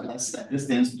practice that. These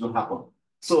things don't happen.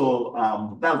 So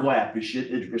that's why I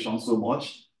appreciate education so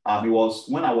much. It was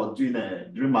when I was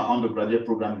during my undergraduate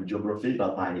program in geography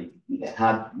that I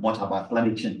had much about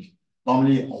climate change.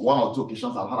 Normally, on one or two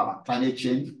occasions, I've heard about climate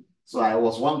change. So I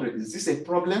was wondering, is this a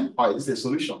problem or is this a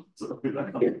solution? So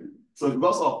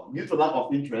because due to lack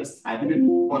of interest, I didn't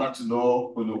bother to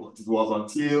know what it was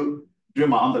until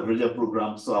during my undergraduate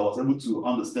program. So I was able to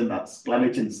understand that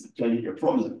climate change is actually a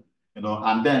problem.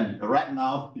 And then right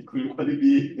now it could really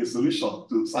be a solution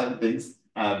to certain things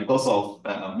because of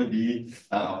maybe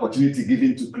opportunity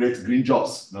given to create green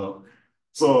jobs.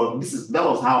 So that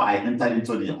was how I entered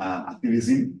into the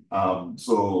activism.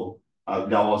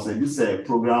 There was this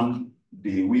program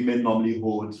the women normally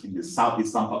hold in the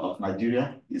southeastern part of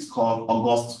Nigeria. It's called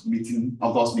August meeting.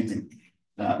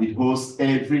 It hosts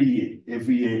every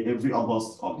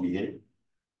August of the year.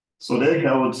 So they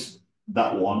held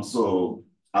that one. So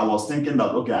I was thinking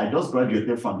that, okay, I just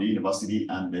graduated from the university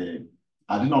and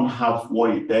I did not have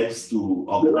what it takes to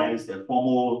organize a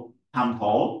formal town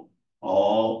hall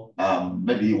or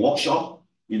maybe a workshop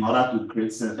in order to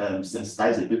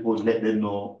sensitize the people, let them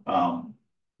know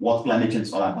what climate change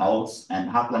is all about and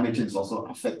how climate change is also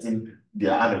affecting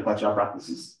their agricultural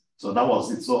practices. So that was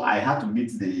it. So I had to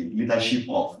meet the leadership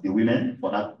of the women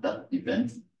for that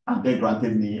event, and they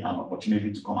granted me an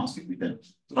opportunity to come and speak with them.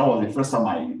 So that was the first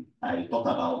time I thought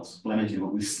about climate change.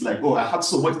 It's like, oh, I had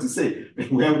so much to say.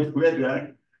 where do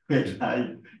I,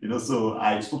 so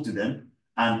I spoke to them,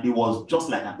 and it was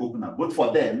just like an opener, both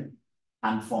for them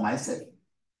and for myself.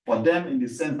 For them, in the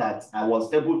sense that I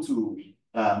was able to,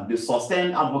 the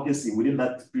sustained advocacy within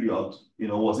that period,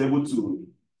 was able to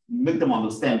make them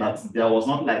understand that there was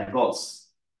not like gods.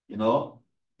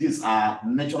 These are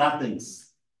natural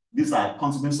things. These are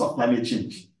consequences of climate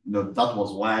change. That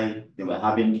was why they were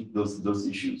having those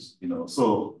issues.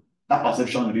 So that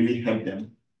perception really helped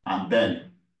them. And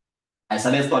then I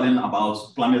started studying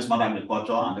about climate smart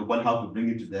agriculture and how to bring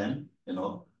it to them.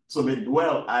 So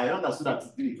I understood that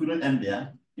it couldn't end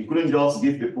there. You couldn't just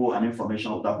give people an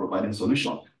information without providing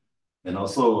solution.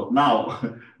 So now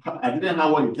I didn't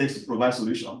know what it takes to provide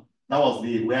solution. That was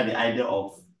where the idea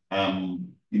of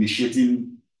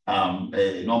initiating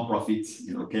a non-profit,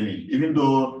 came in. Even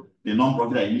though the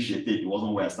non-profit I initiated, it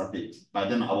wasn't where I started. But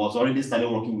then I was already started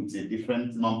working with a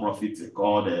different non-profit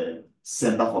called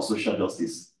Center for Social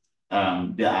Justice.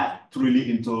 They are truly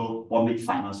into public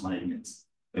finance management.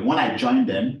 And when I joined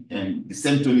them in the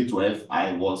same 2012,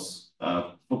 I was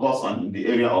focused on the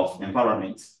area of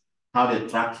environment, how they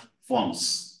track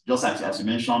funds, just as you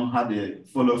mentioned, how they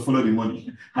follow the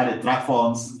money, how they track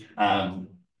funds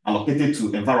allocated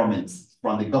to environment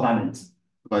from the government.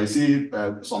 Because you see,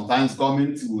 sometimes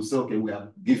government will say, okay, we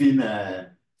are giving we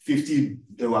are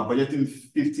budgeting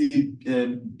 50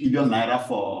 billion naira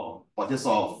for purchase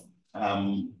of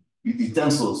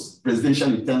utensils,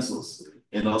 presidential utensils.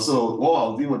 So what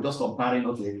I'll do was just comparing,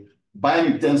 okay,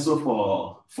 buying utensil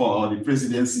for the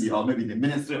presidency or maybe the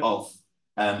Ministry of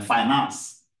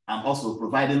Finance, and also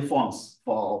providing funds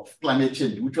for climate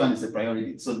change, which one is a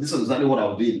priority? So this is exactly what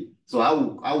I'll do. So I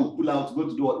will pull out, go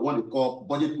to do what they call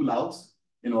budget pullouts.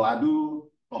 I do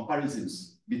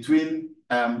comparisons between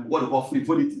what we call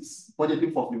frivolities,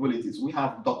 budgeting for frivolities. We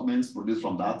have documents produced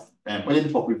from that,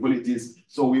 budgeting for frivolities.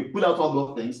 So we pull out all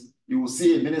those things. You will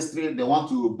see a ministry, they want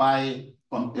to buy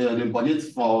the budget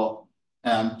for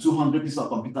 200 pieces of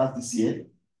computers this year.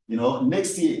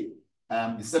 Next year,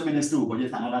 the same ministry will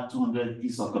budget another 200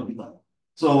 pieces of computers.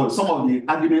 So some of the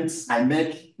arguments I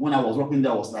make when I was working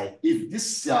there was like, if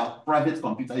this private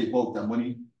computer you bought with the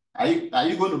money, are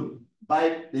you going to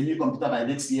buy the new computer by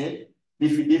next year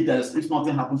if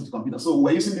nothing happens to the computer? So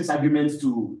we're using these arguments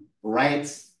to write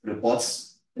reports,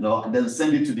 and then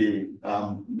send it to the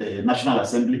National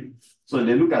Assembly. So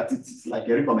they look at it, it's like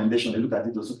a recommendation. They look at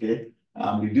it as, okay,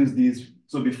 reduce this.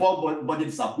 So before budget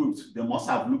is approved, they must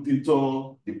have looked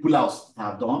into the pullouts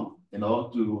have done,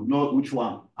 to know which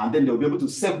one. And then they'll be able to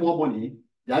save more money.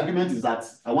 The argument is that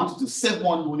I want you to save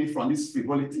more money from this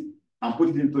frivolity and put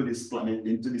it into this climate,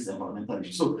 into this environmental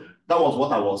issue. So that was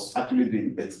what I was actually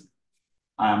doing. But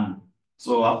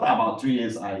so after about 3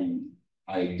 years, I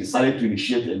decided to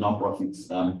initiate a nonprofit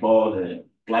called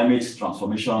Climate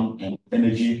Transformation and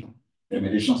Energy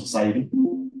Remediation Society.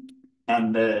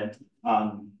 And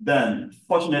then,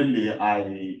 fortunately,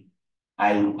 I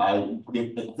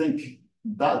think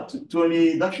that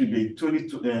should be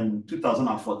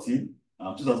 2014.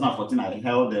 2014, I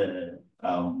held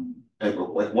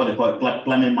what they call a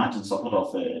climate march in support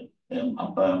of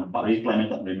Paris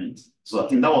Climate Agreement. So I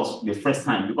think that was the first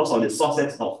time, because of the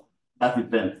success of that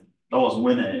event. That was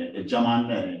when a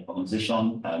German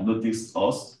organization noticed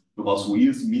us, because we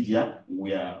use media.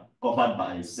 We are covered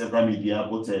by several media,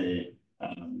 both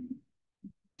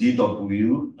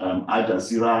DW, Al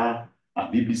Jazeera,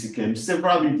 BBC came,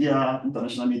 several media,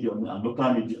 international media and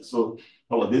local media. So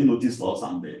they noticed us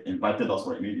and they invited us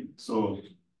for a meeting. So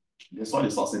they saw the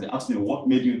success. They asked me, what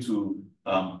made you to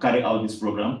carry out this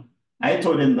program? I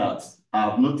told them that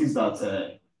I've noticed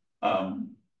that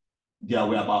there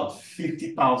were about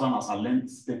 50,000 as I learned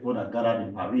stakeholders gathered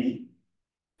in Paris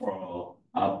for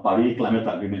Paris Climate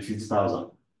Agreement, 50,000.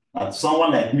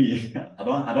 Someone like me, I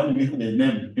don't even have a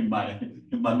name in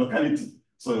my locality.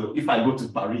 So if I go to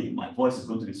Paris, my voice is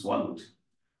going to be swallowed.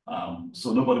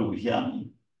 So nobody will hear me.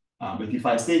 But if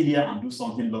I stay here and do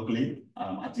something locally,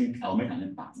 I think I'll make an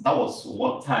impact. That was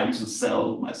what I used to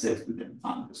sell myself to them.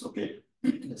 And it's okay.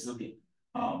 It's okay.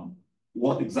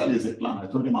 What exactly is the plan? I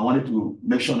told them I wanted to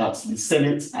make sure that the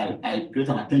Senate, I create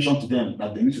an attention to them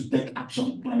that they need to take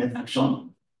action, climate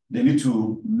action. They need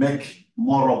to make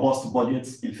more robust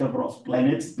budgets in favor of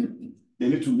climate. They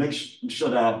need to make sure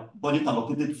that budget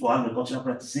allocated for agricultural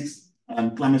practices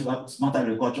and climate smart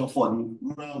agriculture for the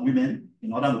rural women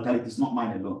in other localities, not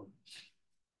mine alone.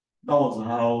 That was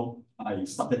how I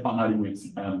started partnering with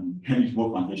Henry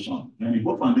Bo Foundation. Henry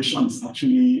Bo Foundation is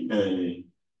actually a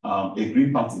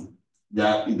green party.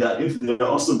 They're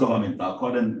also government. I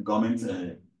call them government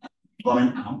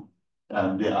arm.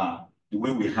 They are the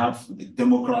way we have the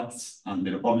Democrats and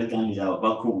the Republicans here.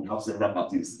 Back home, we have several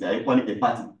parties. They are equally a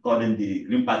party, called them the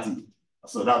Green Party.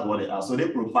 So that's what they are. So they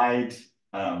provide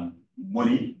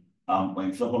money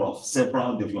in favor of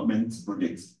several development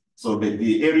projects. So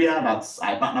the area that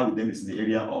I partner with them is in the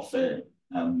area of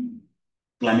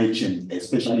climate change,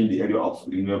 especially in the area of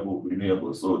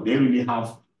renewable. So they really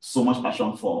have so much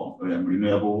passion for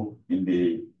renewable in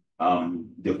the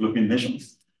developing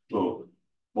nations. So,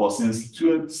 since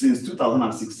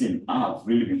 2016, I have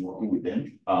really been working with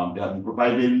them. They have been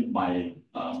providing my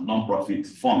non-profit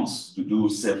funds to do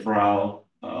several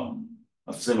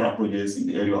projects in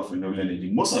the area of renewable energy.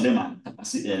 Most of them are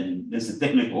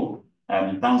technical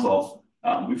in terms of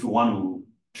if you want to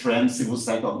train civil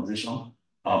society organization.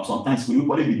 Sometimes we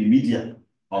probably be the media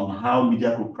on how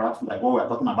media could craft, like what we were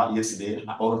talking about yesterday,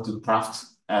 how to craft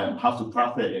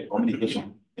a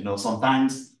communication.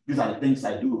 Sometimes these are the things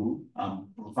I do,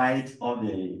 provide all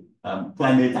the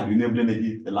climate and renewable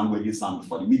energy languages and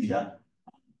for the media.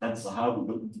 That's how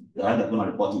they're going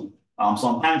to report it.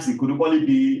 Sometimes it could probably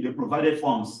be they provided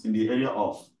funds in the area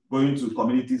of going to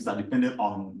communities that depended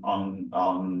on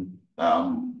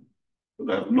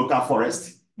local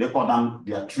forest. They cut down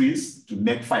their trees to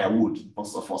make firewood for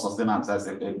sustenance. There's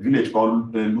a village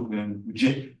called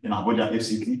Uje in Abuja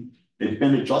FCT. They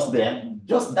depended just there.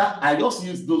 Just that, I just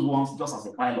use those ones just as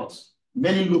a pilot.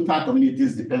 Many local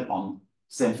communities depend on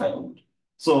same firewood.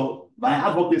 So my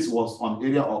advocacy was on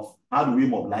area of how do we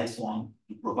mobilize one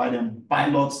to provide them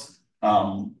pilots,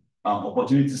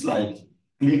 opportunities like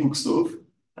clean cook stove,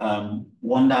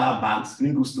 wonder bags,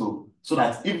 clean cook stove, so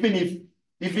that even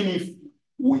if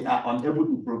we are unable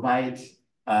to provide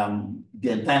the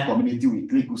entire community with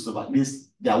clean cook stove, at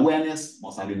least the awareness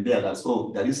must have been there that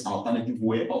there is an alternative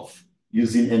way of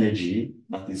using energy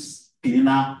that is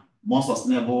cleaner, more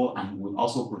sustainable, and will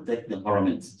also protect the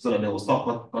environment so that they will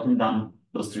stop cutting down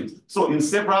those trees. So in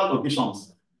several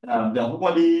locations, they have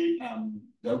equally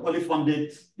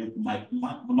funded my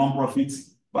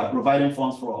non-profits by providing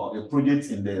funds for a project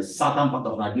in the southern part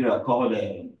of Nigeria called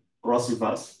Cross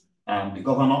Rivers. The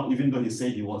governor, even though he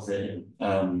said he was an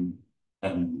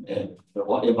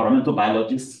environmental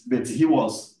biologist, but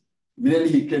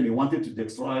immediately he came, he wanted to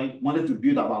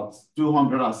build about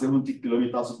 270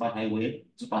 kilometers superhighway,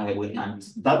 and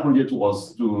that project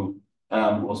was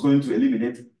going to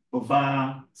eliminate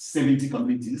over 70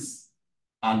 communities,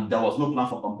 and there was no plan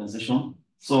for compensation.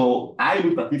 So I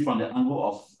looked at it from the angle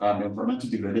of environmental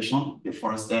degradation,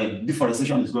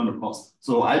 deforestation is going to cost.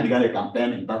 So I began a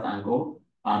campaign in that angle,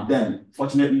 and then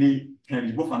fortunately,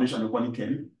 the Bo Foundation equally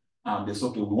came, and they said,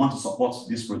 okay, we want to support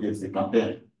this project, the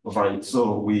campaign over it.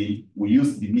 So we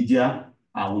used the media,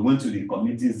 and we went to the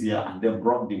communities here, and then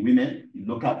brought the women, the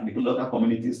local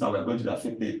communities that were going to be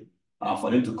affected, for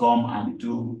them to come and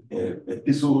do a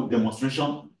peaceful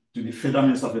demonstration to the Federal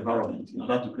Minister of Environment in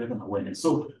order to create an awareness.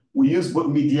 So we use both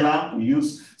media, we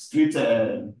use street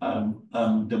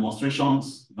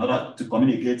demonstrations in order to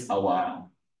communicate our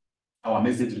our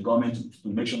message to the government to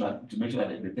make sure that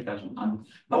they take action. And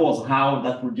that was how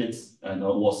that project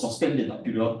was suspended that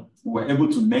period. We were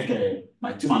able to make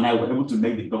my team and I were able to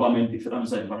make the government, the Federal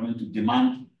Ministry of Environment, to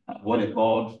demand what they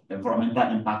called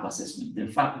environmental impact assessment.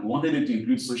 In fact, we wanted it to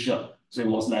include social. So it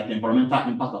was like environmental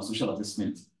impact and social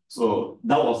assessment. So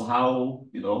that was how,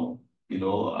 we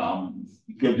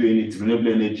kept doing it,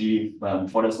 renewable energy,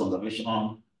 forest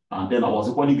conservation. And then I was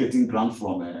equally getting grants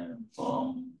from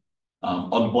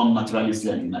Urban Naturalists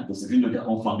here in the United States, even though their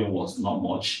own funding was not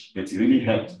much, but it really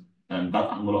helped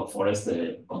that angle of forest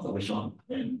conservation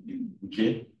in UK,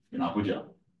 in Abuja.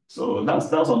 So that's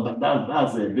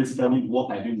basically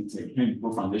what I do with the Henry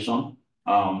Bo Foundation.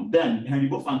 Then Henry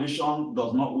Bo Foundation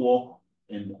does not work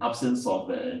in the absence of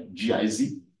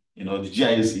GIZ, the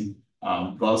GIZ,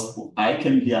 because I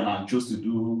came here and I chose to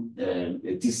do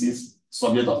a thesis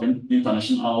subject of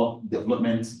international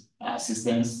development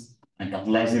assistance and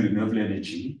capitalizing renewable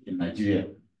energy in Nigeria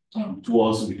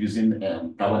towards reducing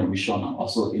carbon emission and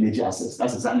also energy access.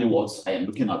 That's exactly what I am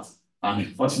looking at. And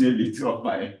unfortunately, two of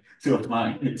my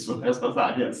professors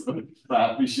are here, so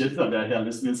I appreciate that they're here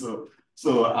listening. So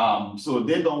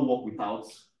they don't work without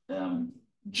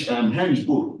Henry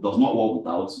Bo does not work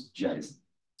without GIZ.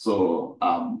 So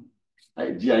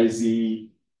GIZ,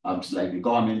 like the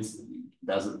government,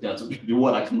 the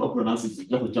word I cannot pronounce it, it's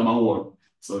just a German word.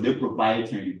 So they provide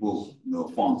Henry Bo,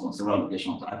 funds on several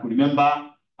locations. I could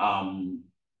remember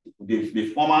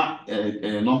the former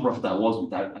non-profit I was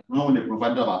with, I remember when they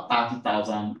provided about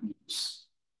 30,000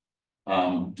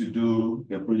 to do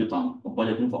a project on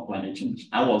budgeting for climate change.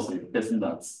 I was the person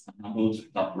that handled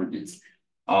that project.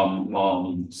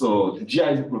 So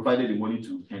GIZ provided the money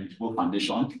to Henry Bo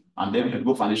Foundation, and then Henry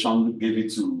Bo Foundation gave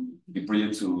it to the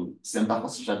project to Center for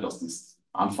Social Justice.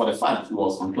 And for the fact it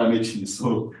was on climate change,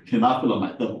 so he now fell on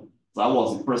my table. So I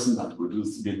was the person that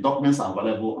produced the documents are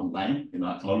available online.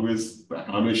 I can always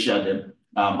share them.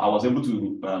 I was able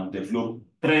to develop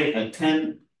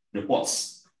 10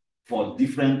 reports for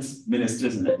different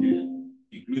ministries in Nigeria,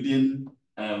 including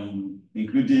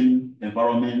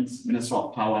environment, Ministry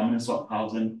of Power, Ministry of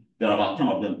Housing. There are about 10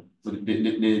 of them. So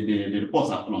the reports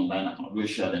are online. I can always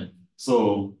share them.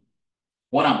 So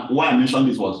why I mentioned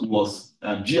this was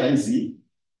GIZ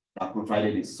that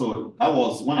provided it. So that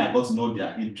was when I got to know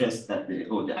their interest that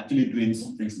they're actually doing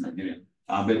some things in Nigeria.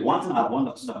 But one thing I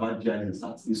want to talk about GIZ is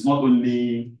that it's not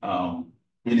only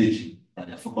energy that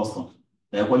they're focused on.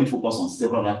 They're really focused on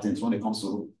several other things when it comes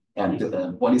to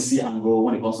policy angle,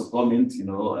 when it comes to government,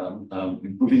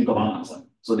 improving governance.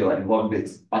 So they were involved with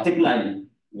it. Particularly,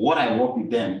 what I worked with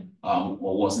them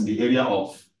was in the area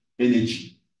of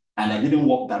energy. And I didn't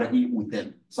work directly with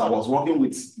them. So I was working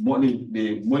with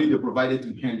the money they provided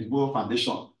to Henry Bo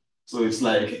Foundation. So it's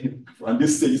like from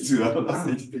this stage to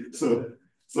another stage.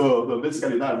 So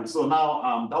basically that. So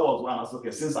now that was when I was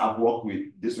okay. Since I've worked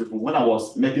with these people, when I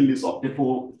was making lists of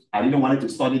people, I didn't want to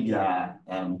study their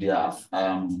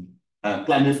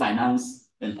climate finance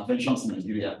interventions in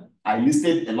Nigeria. I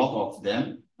listed a lot of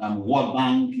them: World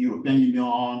Bank, European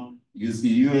Union,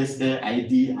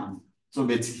 USAID, and so,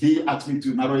 but he asked me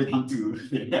to narrow it down to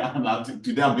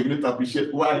today I'm beginning to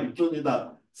appreciate why he told me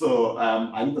that. So,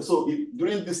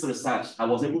 during this research, I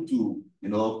was able to,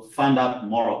 find out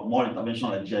more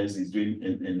intervention that GIZ is doing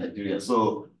in Nigeria.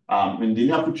 So, in the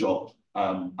near future,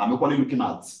 I'm equally looking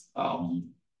at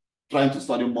trying to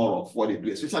study more of what they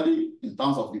do, especially in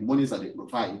terms of the monies that they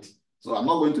provide. So I'm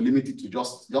not going to limit it to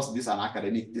just this an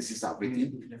academic thesis I've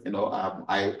written.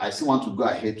 I still want to go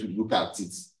ahead to look at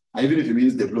it. And even if it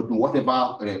means developing whatever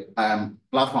platform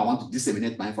I want to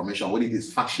disseminate my information, whether it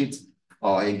is fact sheet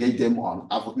or engage them on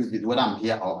advocacy, whether I'm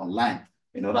here or online,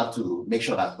 in order to make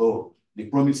sure that the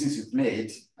promises you've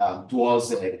made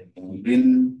towards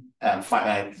green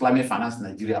climate finance in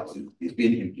Nigeria is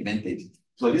being implemented.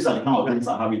 So these are the kind of things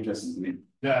I have interest in doing.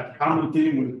 Yeah, common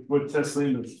theme with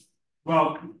Teslima.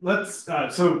 Well, let's,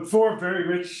 so 4 very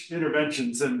rich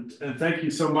interventions, and thank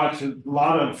you so much. A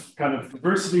lot of kind of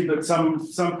diversity, but some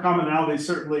commonality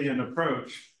certainly in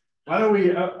approach. Why don't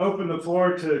we open the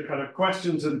floor to kind of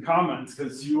questions and comments,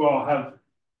 because you all have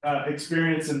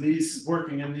experience in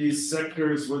working in these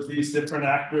sectors with these different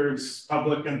actors,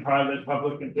 public and private,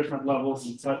 public at different levels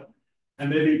and such,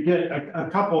 and maybe get a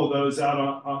couple of those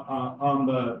out on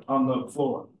the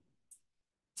floor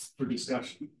for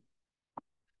discussion.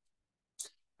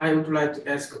 I would like to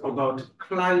ask about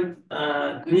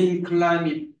green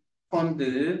climate fund.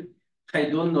 I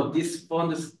don't know this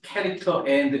fund's character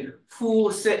and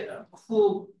who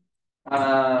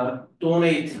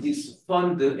donate this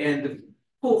fund and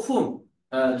whom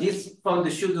this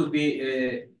fund should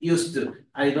be used.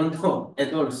 I don't know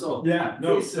at all. So Yeah,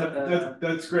 no, please,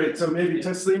 that's great. So maybe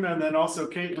Teslima and then also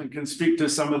Caitlin can speak to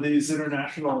some of these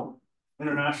international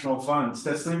funds.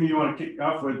 Teslima, you want to kick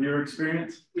off with your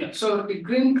experience? Yeah, so the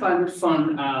Green Climate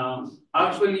Fund,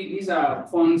 actually, these are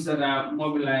funds that are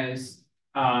mobilized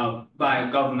by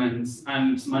governments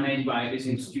and it's managed by this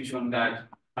institution that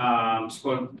it's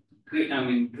called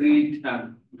Green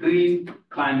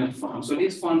Climate Fund. So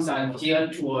these funds are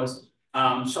geared towards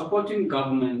supporting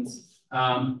governments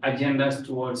agendas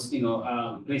towards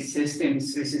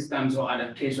resistance or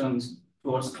adaptations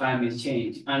towards climate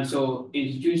change. And so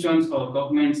institutions or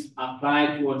governments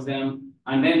apply towards them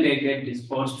and then they get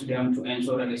disbursed to them to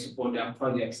ensure that they support their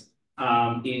projects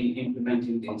in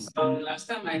implementing this. Last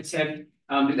time I checked,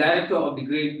 the director of the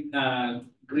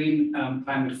Green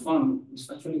Climate Fund is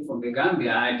actually from the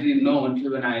Gambia. I didn't know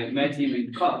until when I met him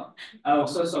in COP. I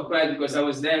was so surprised because I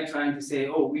was there trying to say,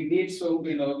 oh, we need so,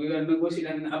 we were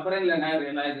negotiating. And apparently, I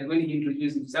realized that when he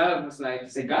introduced himself, it was like,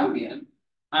 he's a Gambian.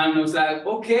 And I was like,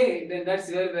 okay, then that's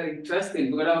very, very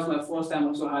interesting because that was my first time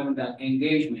also having that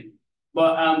engagement.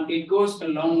 But it goes a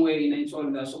long way in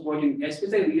ensuring that supporting,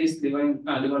 especially these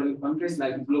developing countries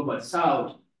like the Global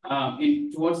South,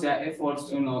 towards their efforts,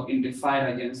 in the fight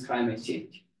against climate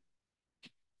change.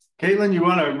 Caitlin, you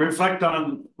want to reflect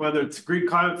on whether it's Green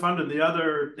Climate Fund and the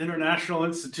other international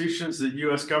institutions that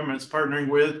U.S. government's partnering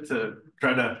with to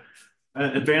try to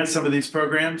advance some of these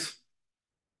programs?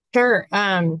 Sure.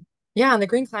 Yeah, on the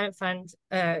Green Climate Fund,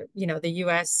 the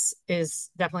U.S.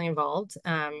 is definitely involved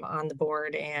on the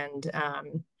board. And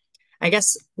I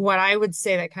guess what I would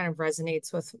say that kind of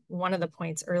resonates with one of the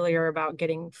points earlier about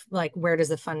getting, like, where does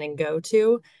the funding go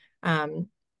to?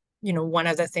 One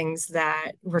of the things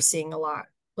that we're seeing a lot,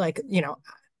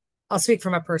 I'll speak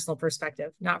from a personal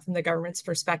perspective, not from the government's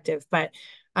perspective, but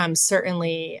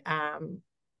certainly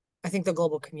I think the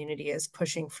global community is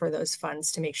pushing for those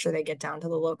funds to make sure they get down to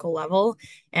the local level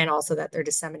and also that they're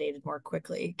disseminated more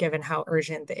quickly, given how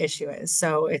urgent the issue is.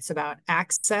 So it's about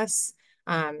access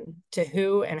to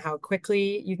who and how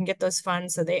quickly you can get those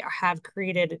funds. So they have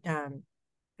created kind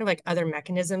of like other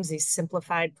mechanisms, these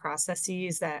simplified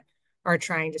processes that are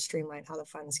trying to streamline how the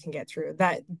funds can get through.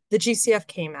 That the GCF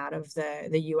came out of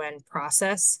the UN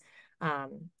process.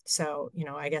 So,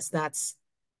 I guess that's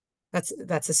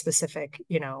a specific,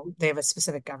 they have a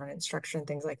specific governance structure and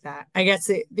things like that. I guess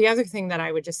the other thing that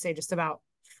I would just say just about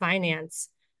finance,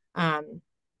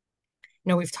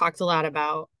 we've talked a lot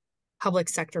about public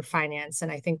sector finance,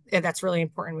 and I think that's really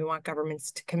important. We want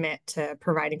governments to commit to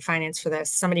providing finance for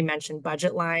this. Somebody mentioned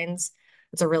budget lines.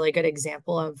 It's a really good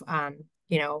example of,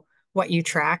 what you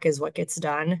track is what gets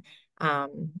done,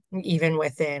 even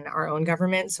within our own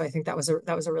government. So I think that was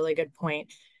a really good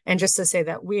point. And just to say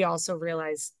that we also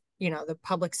realize, the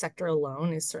public sector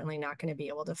alone is certainly not going to be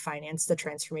able to finance the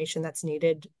transformation that's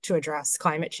needed to address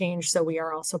climate change. So we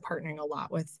are also partnering a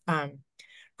lot with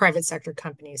private sector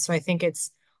companies. So I think it's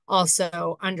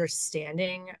also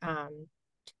understanding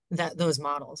that those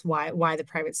models, why the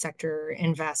private sector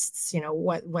invests,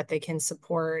 what they can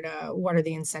support, what are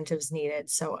the incentives needed.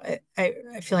 So I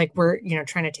feel like we're,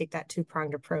 trying to take that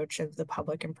two-pronged approach of the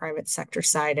public and private sector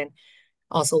side and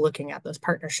also looking at those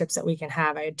partnerships that we can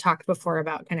have. I had talked before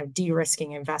about kind of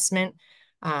de-risking investment.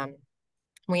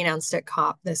 We announced at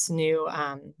COP this new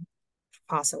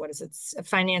FASA, what is it?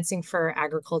 Financing for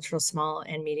Agricultural Small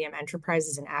and Medium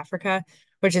Enterprises in Africa,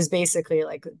 which is basically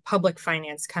like public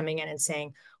finance coming in and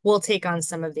saying, we'll take on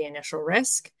some of the initial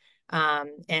risk.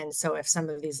 And so if some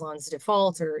of these loans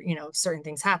default or, certain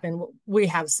things happen, we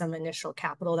have some initial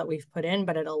capital that we've put in,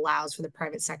 but it allows for the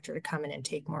private sector to come in and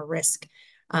take more risk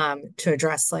to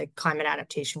address like climate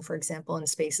adaptation, for example, in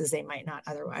spaces they might not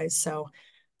otherwise. So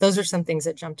those are some things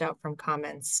that jumped out from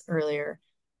comments earlier.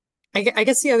 I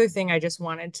guess the other thing I just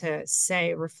wanted to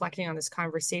say, reflecting on this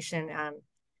conversation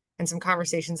and some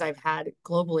conversations I've had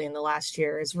globally in the last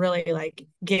year, is really like,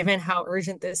 given how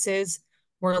urgent this is,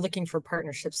 we're looking for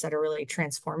partnerships that are really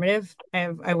transformative.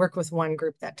 I work with one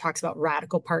group that talks about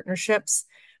radical partnerships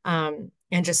and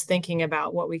just thinking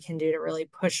about what we can do to really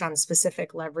push on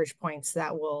specific leverage points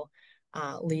that will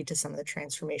lead to some of the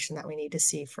transformation that we need to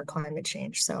see for climate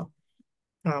change. So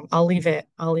I'll leave it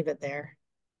there.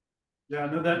 Yeah,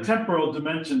 no, that temporal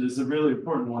dimension is a really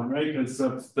important one, right? Because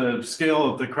of the scale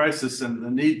of the crisis and the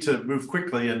need to move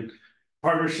quickly, and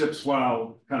partnerships,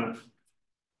 while kind of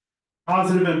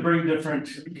positive and bring different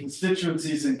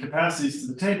constituencies and capacities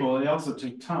to the table, they also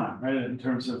take time, right? In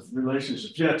terms of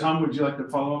relationships. Yeah, Tom, would you like to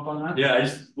follow up on that? Yeah, I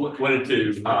just wanted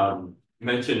to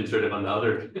mention sort of on the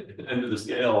other end of the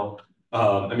scale.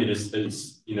 I mean, as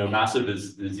massive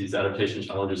as these adaptation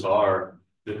challenges are,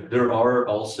 there are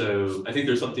also, I think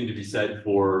there's something to be said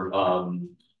for,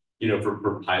 you know,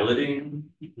 for piloting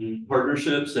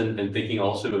partnerships and thinking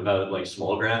also about like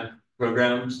small grant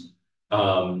programs.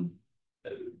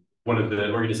 One of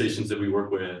the organizations that we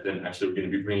work with, and actually we're going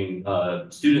to be bringing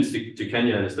students to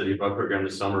Kenya in a study abroad program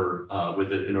this summer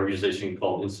with an organization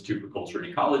called Institute for Culture and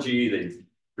Ecology. They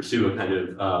pursue a kind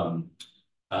of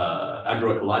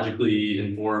agroecologically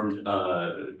informed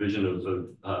vision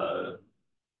of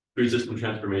food system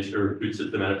transformation or food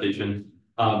system adaptation.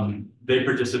 They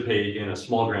participate in a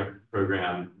small grant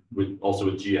program also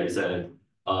with GIZ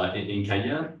in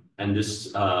Kenya. And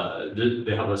this,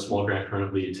 they have a small grant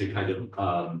currently to kind of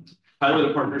pilot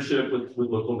a partnership with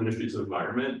local ministries of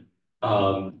environment.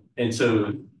 And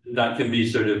so that can be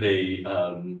sort of a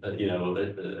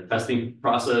testing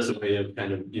process, a way of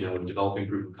kind of, developing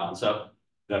proof of concept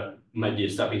that might be a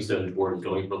stepping stone towards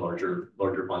going for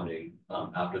larger funding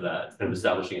after that, and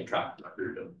establishing a track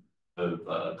record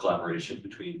of collaboration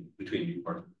between new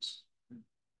partners.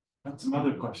 Got some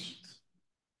other questions.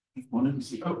 Wanted to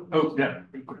see. Oh, yeah.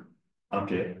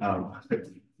 Okay.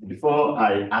 Before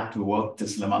I add to what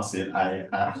Teslima said, I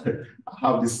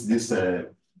have this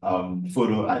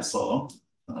photo I saw.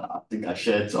 I think I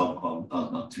shared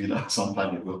on Twitter some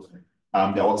time ago.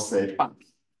 There was a park.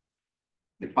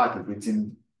 The park is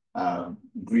written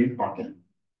green parking.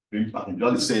 Green parking.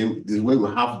 Just say the way we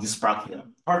have this park here.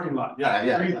 Parking lot.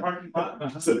 Yeah. Green parking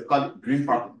lot. So they call it green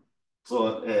parking.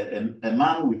 So a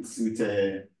man with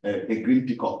a green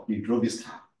pickup, he drove his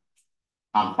car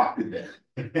and parked it there.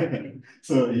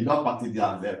 So he got parked it there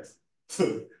and left.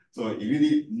 So it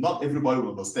really, not everybody will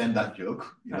understand that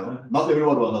joke, not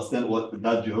everybody will understand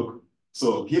that joke.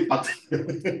 So he parked,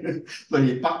 so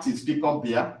he parked his pickup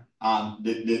there, and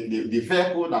the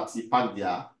vehicle that he parked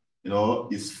there,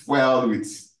 is fueled with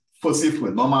fossil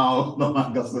fuel, normal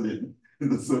gasoline.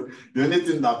 So the only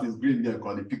thing that is green there,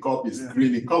 because the pickup is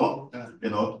green in color,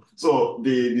 So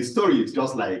the story is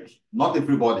just like, not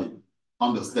everybody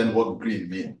understand what green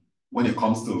means when it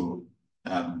comes to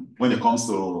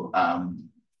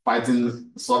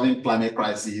solving climate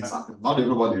crisis. Not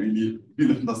everybody really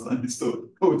understand this. So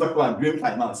we talk about green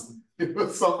finance.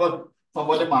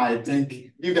 Somebody might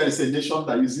think, if there is a nation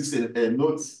that uses a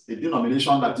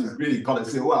denomination that is green in color,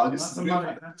 say, well, this is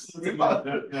green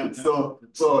finance. So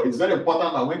it's very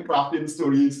important that when crafting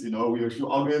stories, we should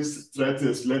always try to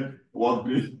explain what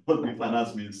green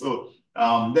finance means. So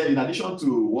then, in addition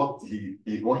to what he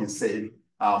said,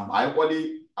 I've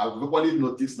equally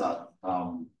noticed that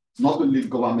not only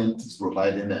government is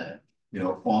providing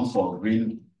funds for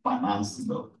green finance,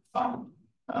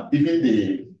 even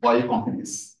the oil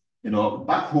companies.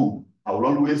 Back home, I will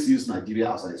always use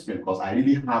Nigeria as an experience because I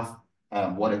really have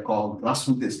what I call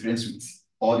grassroots experience with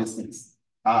all these things.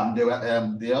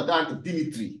 The other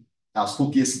Dimitri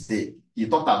spoke yesterday. He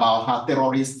talked about how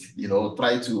terrorists,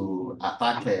 try to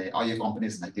attack oil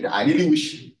companies in Nigeria. I really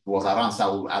wish he was around so I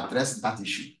would address that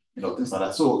issue, things like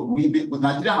that. So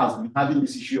Nigeria has been having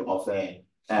this issue of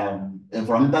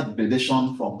environmental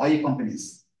degradation from oil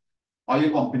companies.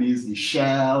 Oil companies, the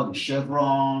Shell, the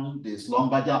Chevron, the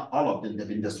Schlumberger, all of them, they've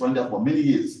been destroying them for many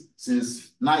years,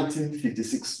 since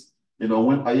 1956, when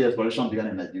oil exploration began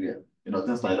in Nigeria,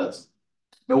 things like that.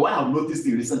 But what I've noticed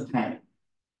in recent time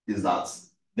is that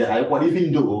they are equal,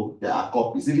 even though they are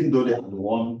copies, even though they are the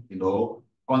one,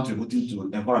 contributing to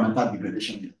environmental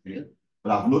degradation in Nigeria.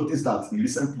 But I've noticed that in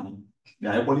recent time, they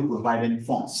are equally providing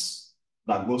funds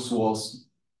that goes towards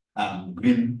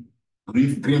green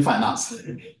finance.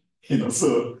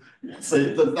 So that's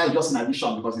just an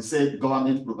addition because he said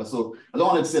government progress. So I don't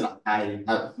want to say that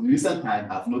in recent time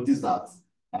I've noticed that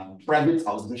private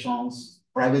organizations,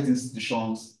 private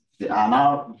institutions, they are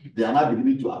now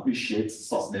beginning to appreciate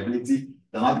sustainability.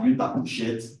 They're now beginning to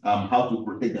appreciate how to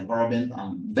protect the environment,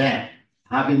 and then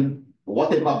having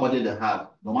whatever budget they have,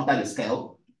 no matter the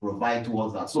scale, provide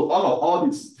towards that. So all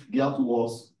this geared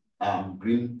towards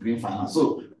green finance.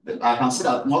 So I can see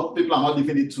that people are not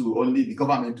leaving it to only the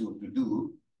government to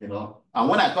do, And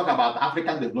when I talk about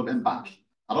African Development Bank,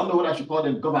 I don't know what I should call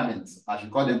them government. I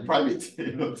should call them private.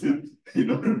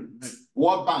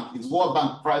 World Bank, is World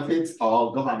Bank private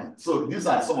or government? So these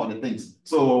are some of the things.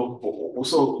 So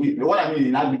what I mean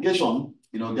in aggregation,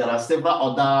 there are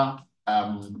several other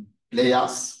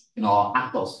players,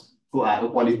 actors who are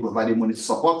equally providing money to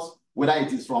support, whether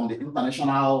it is from the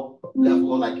international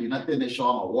level, like United Nations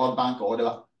or World Bank or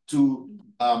whatever, to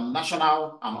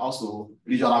national and also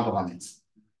regional governments.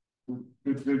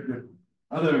 Good.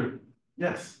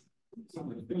 Yes.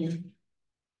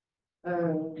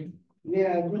 We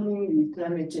are dealing with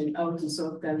climate change, how to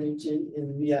solve climate change,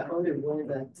 and we are all aware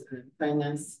that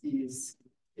finance is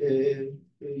a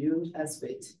huge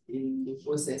aspect in the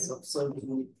process of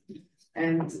solving it.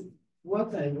 And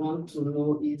what I want to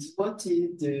know is what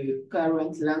is the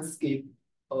current landscape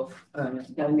of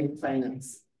climate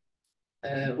finance?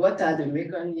 What are the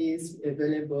mechanisms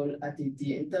available at the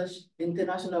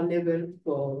international level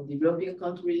for developing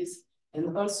countries?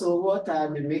 And also, what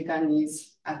are the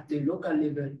mechanisms at the local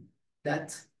level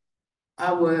that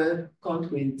our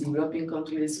countries, developing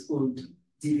countries, could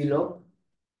develop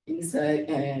inside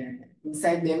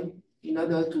them in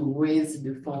order to raise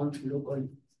the fund locally?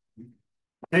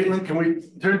 Caitlin, can we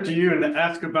turn to you and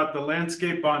ask about the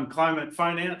landscape on climate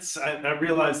finance? I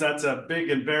realize that's a big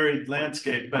and varied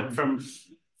landscape, but from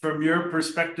your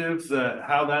perspective,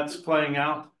 how that's playing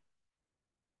out?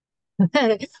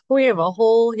 We have a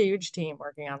whole huge team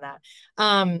working on that.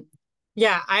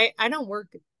 Yeah, I don't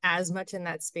work as much in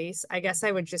that space. I guess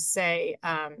I would just say,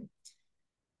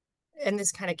 and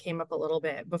this kind of came up a little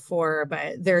bit before,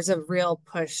 but there's a real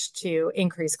push to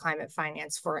increase climate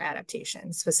finance for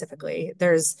adaptation specifically.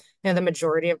 There's, the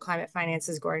majority of climate finance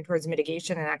is going towards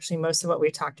mitigation. And actually most of what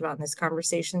we've talked about in this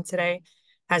conversation today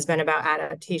has been about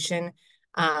adaptation.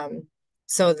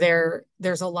 So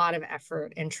there's a lot of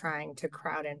effort in trying to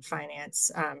crowd in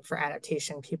finance for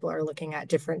adaptation. People are looking at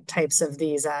different types of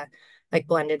these like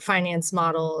blended finance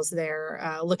models. They're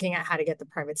looking at how to get the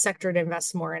private sector to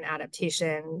invest more in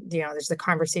adaptation. There's the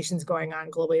conversations going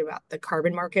on globally about the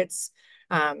carbon markets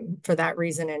for that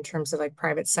reason in terms of like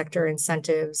private sector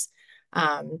incentives.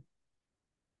 I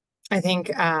think,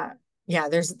 yeah,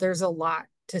 there's a lot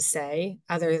to say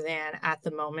other than at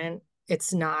the moment,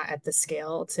 it's not at the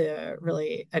scale to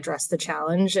really address the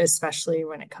challenge, especially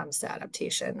when it comes to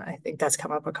adaptation. I think that's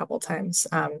come up a couple of times.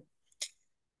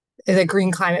 The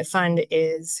Green Climate Fund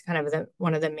is kind of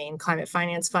one of the main climate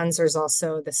finance funds. There's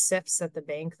also the SIFs at the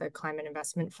bank, the climate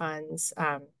investment funds.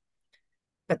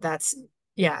 But that's,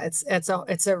 yeah,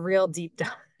 it's a real deep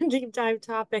dive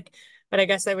topic. But I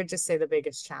guess I would just say the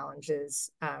biggest challenge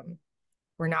is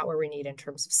we're not where we need in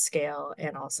terms of scale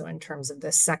and also in terms of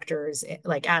the sectors,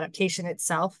 like adaptation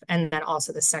itself, and then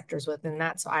also the sectors within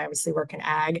that. So I obviously work in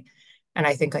ag, and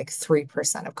I think like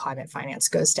 3% of climate finance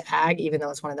goes to ag, even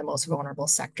though it's one of the most vulnerable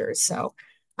sectors. So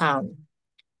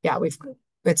yeah,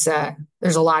 there's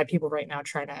a lot of people right now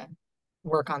trying to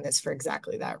work on this for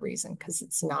exactly that reason, because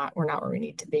we're not where we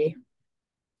need to be.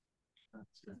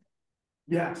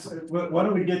 Yeah, so why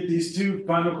don't we get these two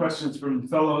final questions from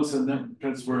fellows, and then,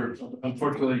 because we're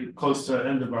unfortunately close to the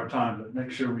end of our time, but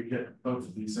make sure we get both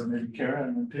of these. So maybe Kara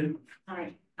and then Pim. All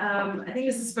right. I think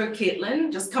this is for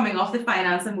Caitlin, just coming off the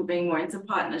finance and moving more into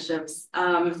partnerships.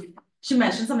 She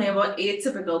mentioned something about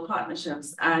atypical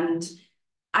partnerships, and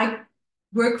I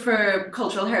work for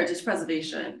cultural heritage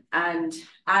preservation, and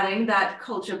adding that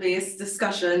culture-based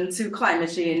discussion to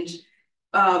climate change.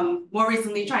 More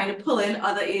recently trying to pull in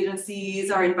other agencies,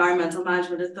 our Environmental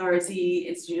Management Authority,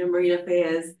 Institute of Marine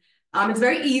Affairs. It's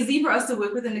very easy for us to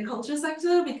work within the culture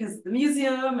sector because the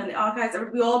museum and the archives,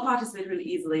 we all participate really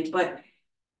easily, but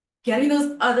getting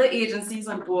those other agencies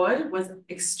on board was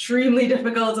extremely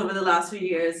difficult over the last few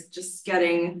years, just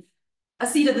getting a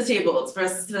seat at the table for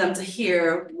them to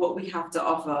hear what we have to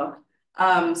offer.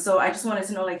 So I just wanted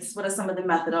to know, like, what are some of the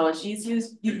methodologies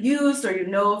you've used or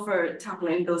for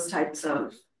tackling those types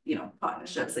of,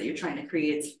 partnerships that you're trying to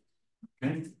create?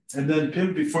 Okay, and then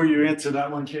Pim, before you answer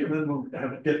that one, Caitlin, we'll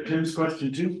get Pim's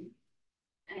question too.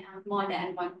 I have more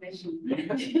than one question.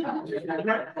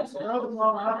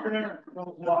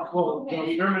 We'll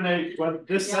terminate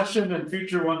this session and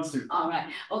future ones too. All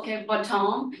right. Okay. For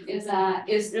Tom, it's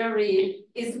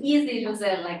easy to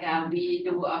say like we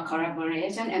do a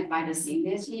collaboration and find the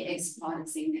synergy, explore the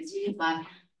synergy. But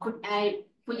could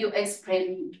you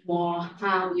explain more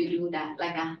how you do that?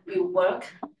 Like you work.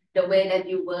 The way that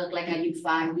you work, like you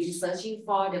find researching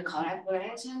for the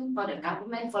collaboration, for the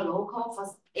government, for local,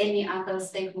 for any other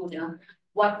stakeholder,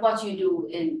 what you do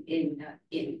in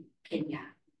Kenya,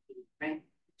 right?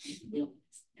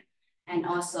 And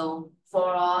also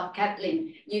for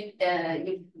Kathleen, you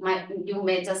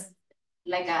may just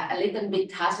like a little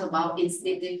bit touch about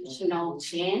institutional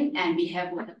change and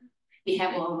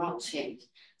behavioral change.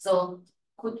 So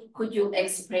could you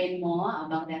explain more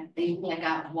about that thing, like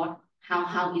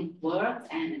how it works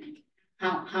and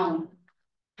how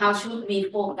should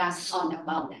we focus on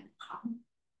about that?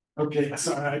 Okay,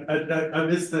 sorry, I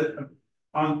missed the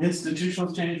on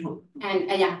institutional change. And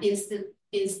yeah,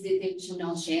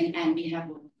 institutional change and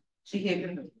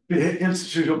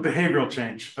institutional behavioral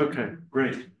change. Okay,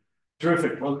 great,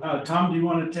 terrific. Well, Tom, do you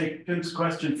want to take Pim's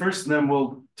question first, and then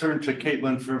we'll turn to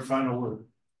Caitlin for a final word?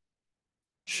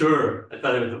 Sure, I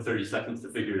thought I would have 30 seconds to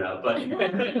figure it out, but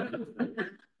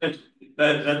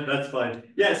That's fine.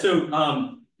 Yeah, so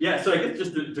so I guess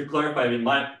just to clarify, I mean,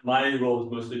 my role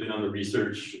has mostly been on the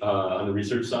research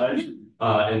side,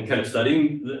 and kind of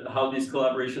studying how these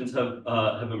collaborations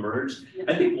have emerged.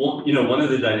 I think one of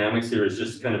the dynamics here is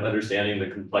just kind of understanding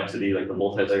the complexity, like the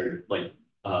multi-layered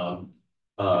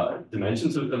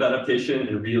dimensions of adaptation,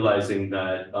 and realizing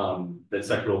that that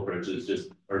sectoral approaches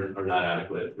just are not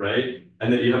adequate, right?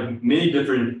 And that you have many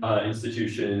different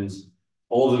institutions.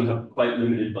 All of them have quite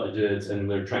limited budgets, and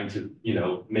they're trying to,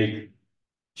 make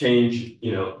change,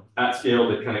 at scale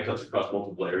that kind of cuts across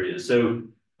multiple areas. So,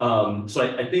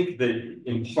 I think that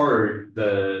in part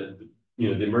the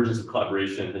emergence of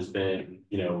collaboration has been,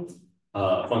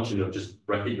 a function of just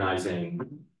recognizing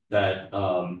that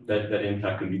that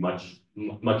impact can be much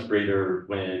greater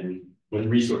when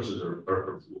resources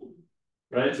are pooled,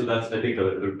 right? So that's, I think,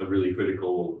 a really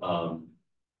critical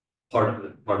part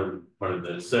of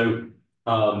this. So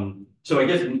I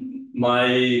guess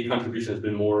my contribution has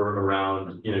been more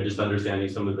around, just understanding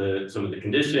some of the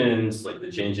conditions, like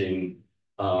the changing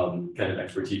kind of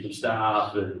expertise of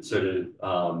staff, and sort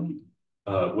of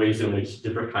ways in which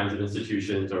different kinds of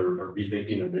institutions are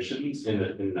rethinking their missions in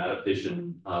an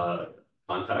adaptation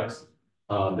context.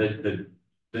 That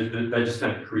just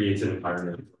kind of creates an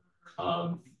environment.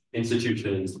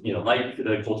 Institutions, like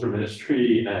the culture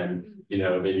ministry, and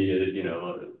maybe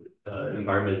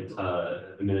environment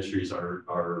ministries have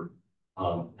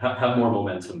more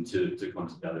momentum to come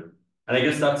together. And I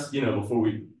guess that's before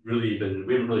we haven't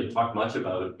really talked much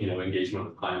about engagement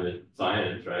with climate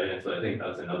science, right? And so I think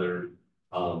that's another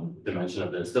dimension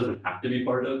of this. It doesn't have to be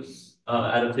part of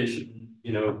adaptation,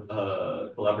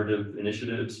 collaborative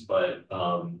initiatives, but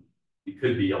it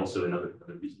could be also another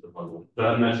piece of the puzzle. But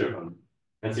I'm not sure if I'm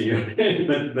answering you,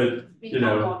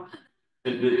 but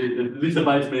at least the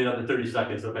mine's made under 30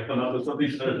 seconds, so if I come up with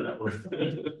something better than that works.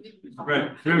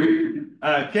 Right.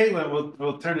 Caitlin,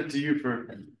 we'll turn it to you for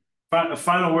a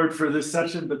final word for this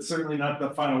session, but certainly not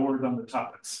the final word on the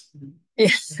topics.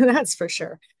 Yeah, that's for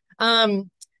sure. So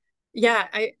on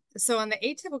the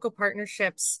atypical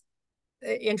partnerships,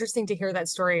 interesting to hear that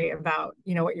story about,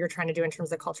 what you're trying to do in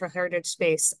terms of cultural heritage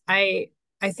space. I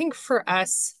think for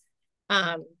us,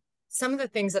 some of the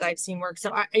things that I've seen work.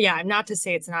 So I'm not to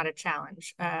say it's not a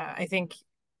challenge. I think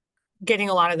getting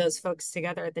a lot of those folks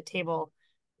together at the table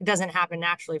doesn't happen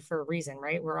naturally for a reason,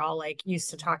 right? We're all like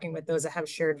used to talking with those that have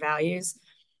shared values.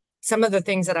 Some of the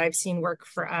things that I've seen work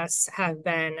for us have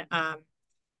been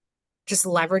just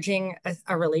leveraging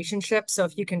a relationship. So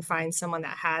if you can find someone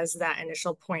that has that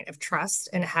initial point of trust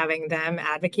and having them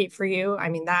advocate for you, I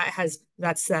mean,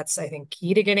 that's I think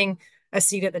key to getting a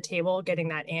seat at the table, getting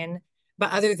that in.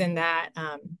 But other than that,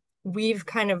 we've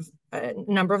kind of a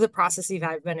number of the processes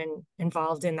I've been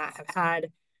involved in that have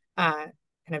had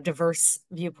kind of diverse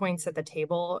viewpoints at the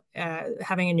table,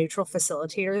 having a neutral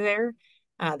facilitator there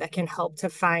that can help to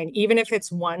find, even if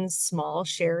it's one small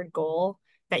shared goal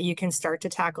that you can start to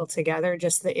tackle together,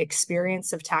 just the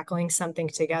experience of tackling something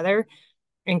together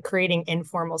and creating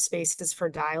informal spaces for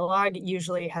dialogue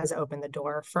usually has opened the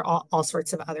door for all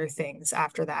sorts of other things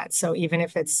after that. So even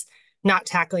if it's not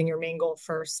tackling your main goal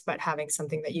first, but having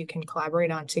something that you can collaborate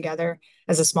on together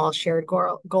as a small shared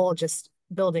goal, just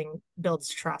builds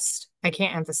trust. I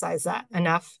can't emphasize that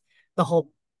enough. The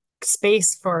whole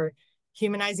space for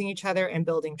humanizing each other and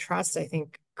building trust, I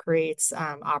think, creates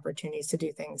opportunities to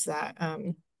do things that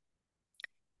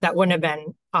that wouldn't have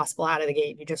been possible out of the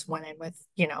gate. You just went in with,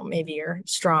 maybe your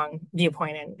strong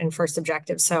viewpoint and first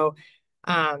objective. So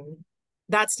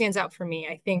that stands out for me.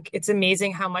 I think it's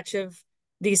amazing how much of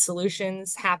these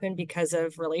solutions happen because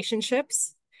of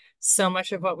relationships. So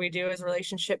much of what we do is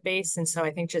relationship based. And so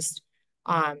I think just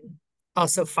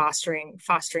also fostering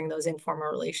those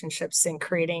informal relationships and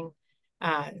creating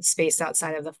space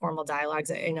outside of the formal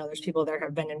dialogues. I know there's people that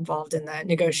have been involved in the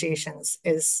negotiations,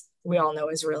 we all know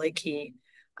is really key.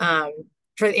 For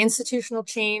the institutional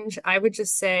change, I would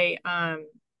just say what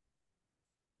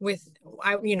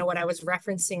I was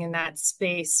referencing in that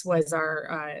space was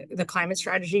the climate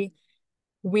strategy.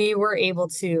 We were able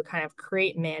to kind of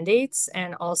create mandates,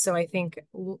 and also I think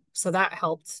so that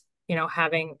helped,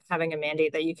 having a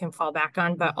mandate that you can fall back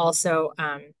on, but also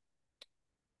I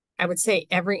would say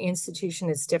every institution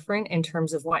is different in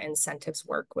terms of what incentives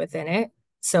work within it.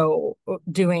 So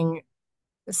doing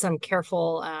some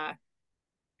careful kind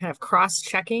of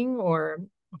cross-checking or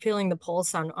feeling the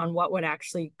pulse on what would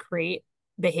actually create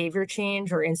behavior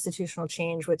change or institutional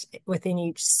change within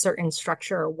each certain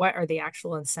structure, or what are the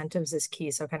actual incentives is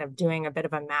key. So kind of doing a bit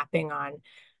of a mapping on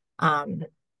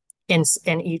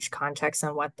in each context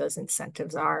on what those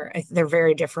incentives are. They're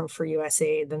very different for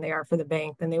USAID than they are for the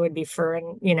bank, than they would be for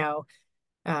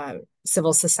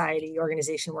civil society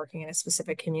organization working in a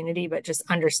specific community, but just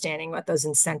understanding what those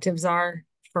incentives are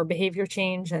for behavior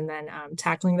change and then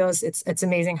tackling those. It's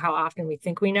amazing how often we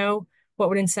think we know what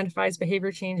would incentivize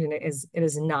behavior change, and it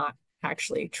is not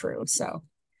actually true. So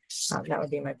that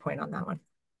would be my point on that one.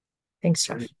 Thanks,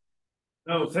 Jeff.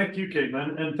 Oh, thank you,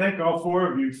 Caitlin, and thank all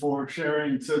four of you for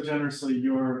sharing so generously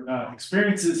your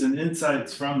experiences and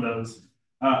insights from those.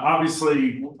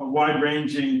 Obviously, a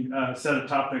wide-ranging set of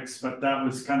topics, but that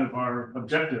was kind of our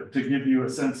objective, to give you a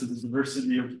sense of the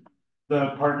diversity of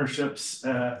the partnerships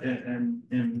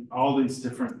in all these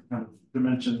different kind of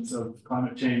dimensions of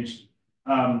climate change.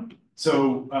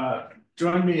 So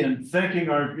join me in thanking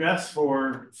our guests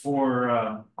for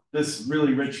this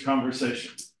really rich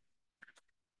conversation.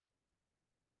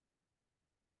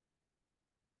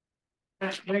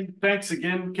 Thanks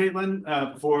again,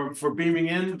 Caitlin, for beaming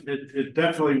in. It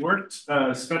definitely worked,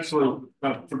 especially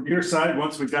from your side.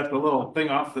 Once we got the little thing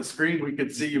off the screen, we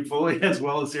could see you fully as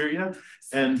well as hear you.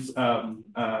 And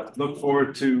look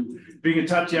forward to being in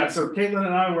touch. Yeah, so Caitlin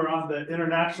and I were on the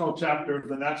international chapter of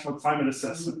the National Climate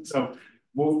Assessment. So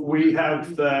we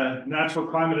have the National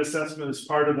Climate Assessment as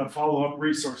part of the follow-up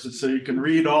resources. So you can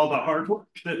read all the hard work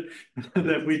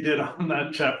that we did on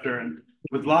that chapter, and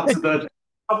with lots of the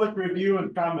public review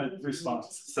and comment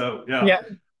response. So yeah.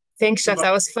 Thanks, Jeff.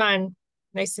 That was fun.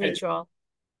 Nice to meet you all.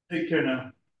 Take care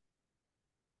now.